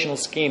dispensational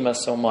schema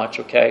so much,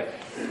 okay?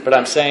 But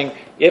I'm saying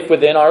if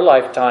within our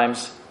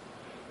lifetimes,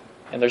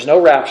 and there's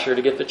no rapture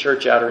to get the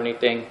church out or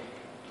anything,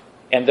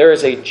 and there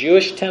is a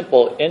Jewish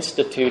temple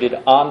instituted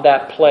on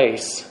that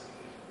place,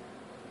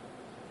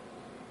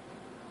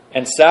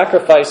 and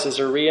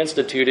sacrifices are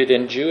reinstituted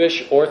and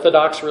Jewish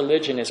Orthodox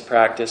religion is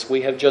practiced,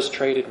 we have just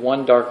traded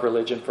one dark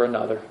religion for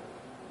another.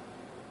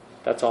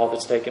 That's all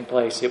that's taken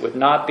place. It would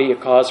not be a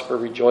cause for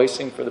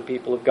rejoicing for the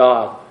people of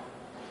God.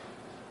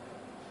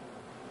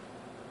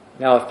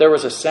 Now, if there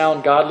was a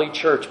sound, godly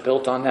church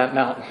built on that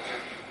mountain,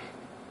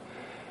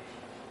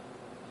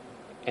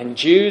 and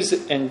Jews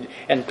and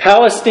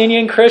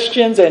Palestinian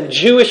Christians and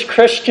Jewish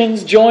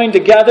Christians joined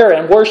together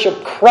and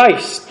worship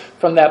Christ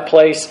from that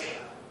place,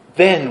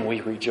 then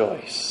we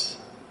rejoice.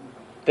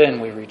 Then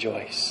we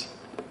rejoice.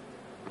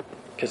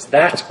 Because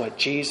that's what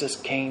Jesus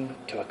came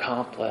to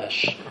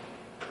accomplish,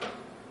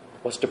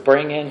 was to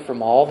bring in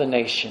from all the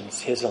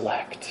nations His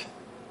elect,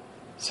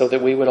 so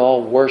that we would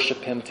all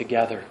worship Him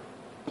together.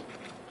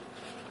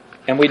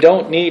 And we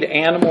don't need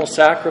animal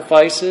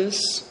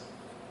sacrifices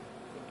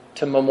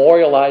to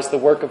memorialize the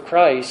work of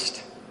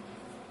Christ.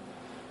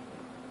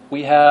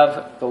 We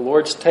have the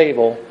Lord's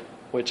table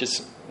which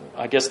is,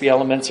 I guess the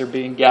elements are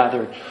being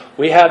gathered.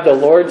 We have the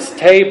Lord's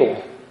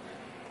table.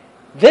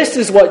 This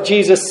is what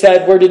Jesus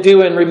said we're to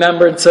do in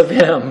remembrance of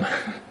Him.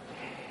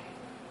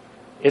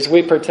 Is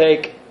we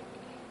partake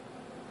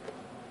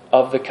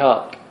of the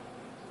cup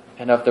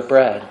and of the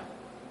bread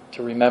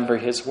to remember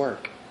His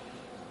work.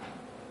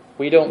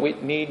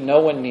 No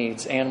one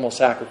needs animal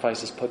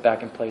sacrifices put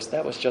back in place.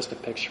 That was just a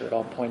picture. It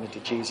all pointed to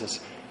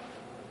Jesus.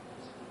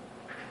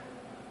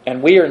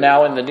 And we are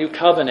now in the new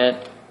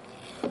covenant.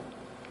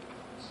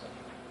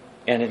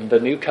 And in the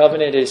new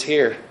covenant is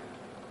here.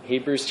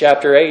 Hebrews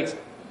chapter 8,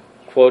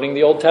 quoting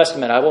the Old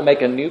Testament, I will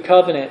make a new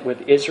covenant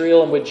with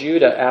Israel and with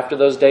Judah after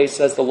those days,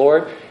 says the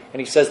Lord.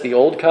 And He says the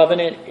old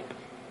covenant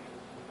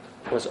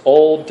was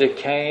old,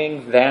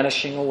 decaying,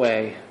 vanishing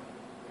away.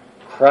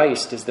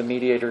 Christ is the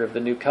mediator of the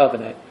new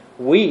covenant.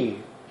 We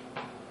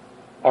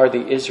are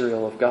the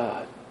Israel of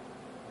God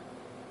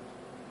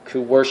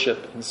who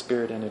worship in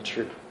spirit and in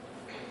truth.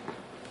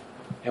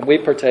 And we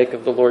partake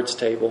of the Lord's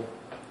table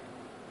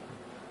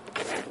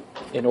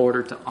in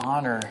order to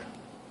honor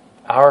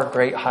our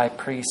great high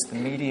priest, the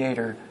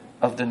mediator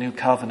of the new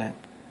covenant,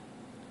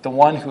 the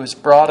one who has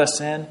brought us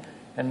in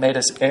and made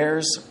us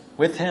heirs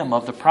with Him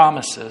of the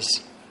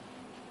promises.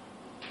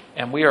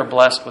 And we are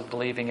blessed with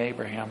believing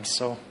Abraham.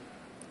 So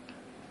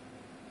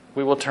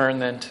we will turn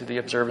then to the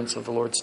observance of the Lord's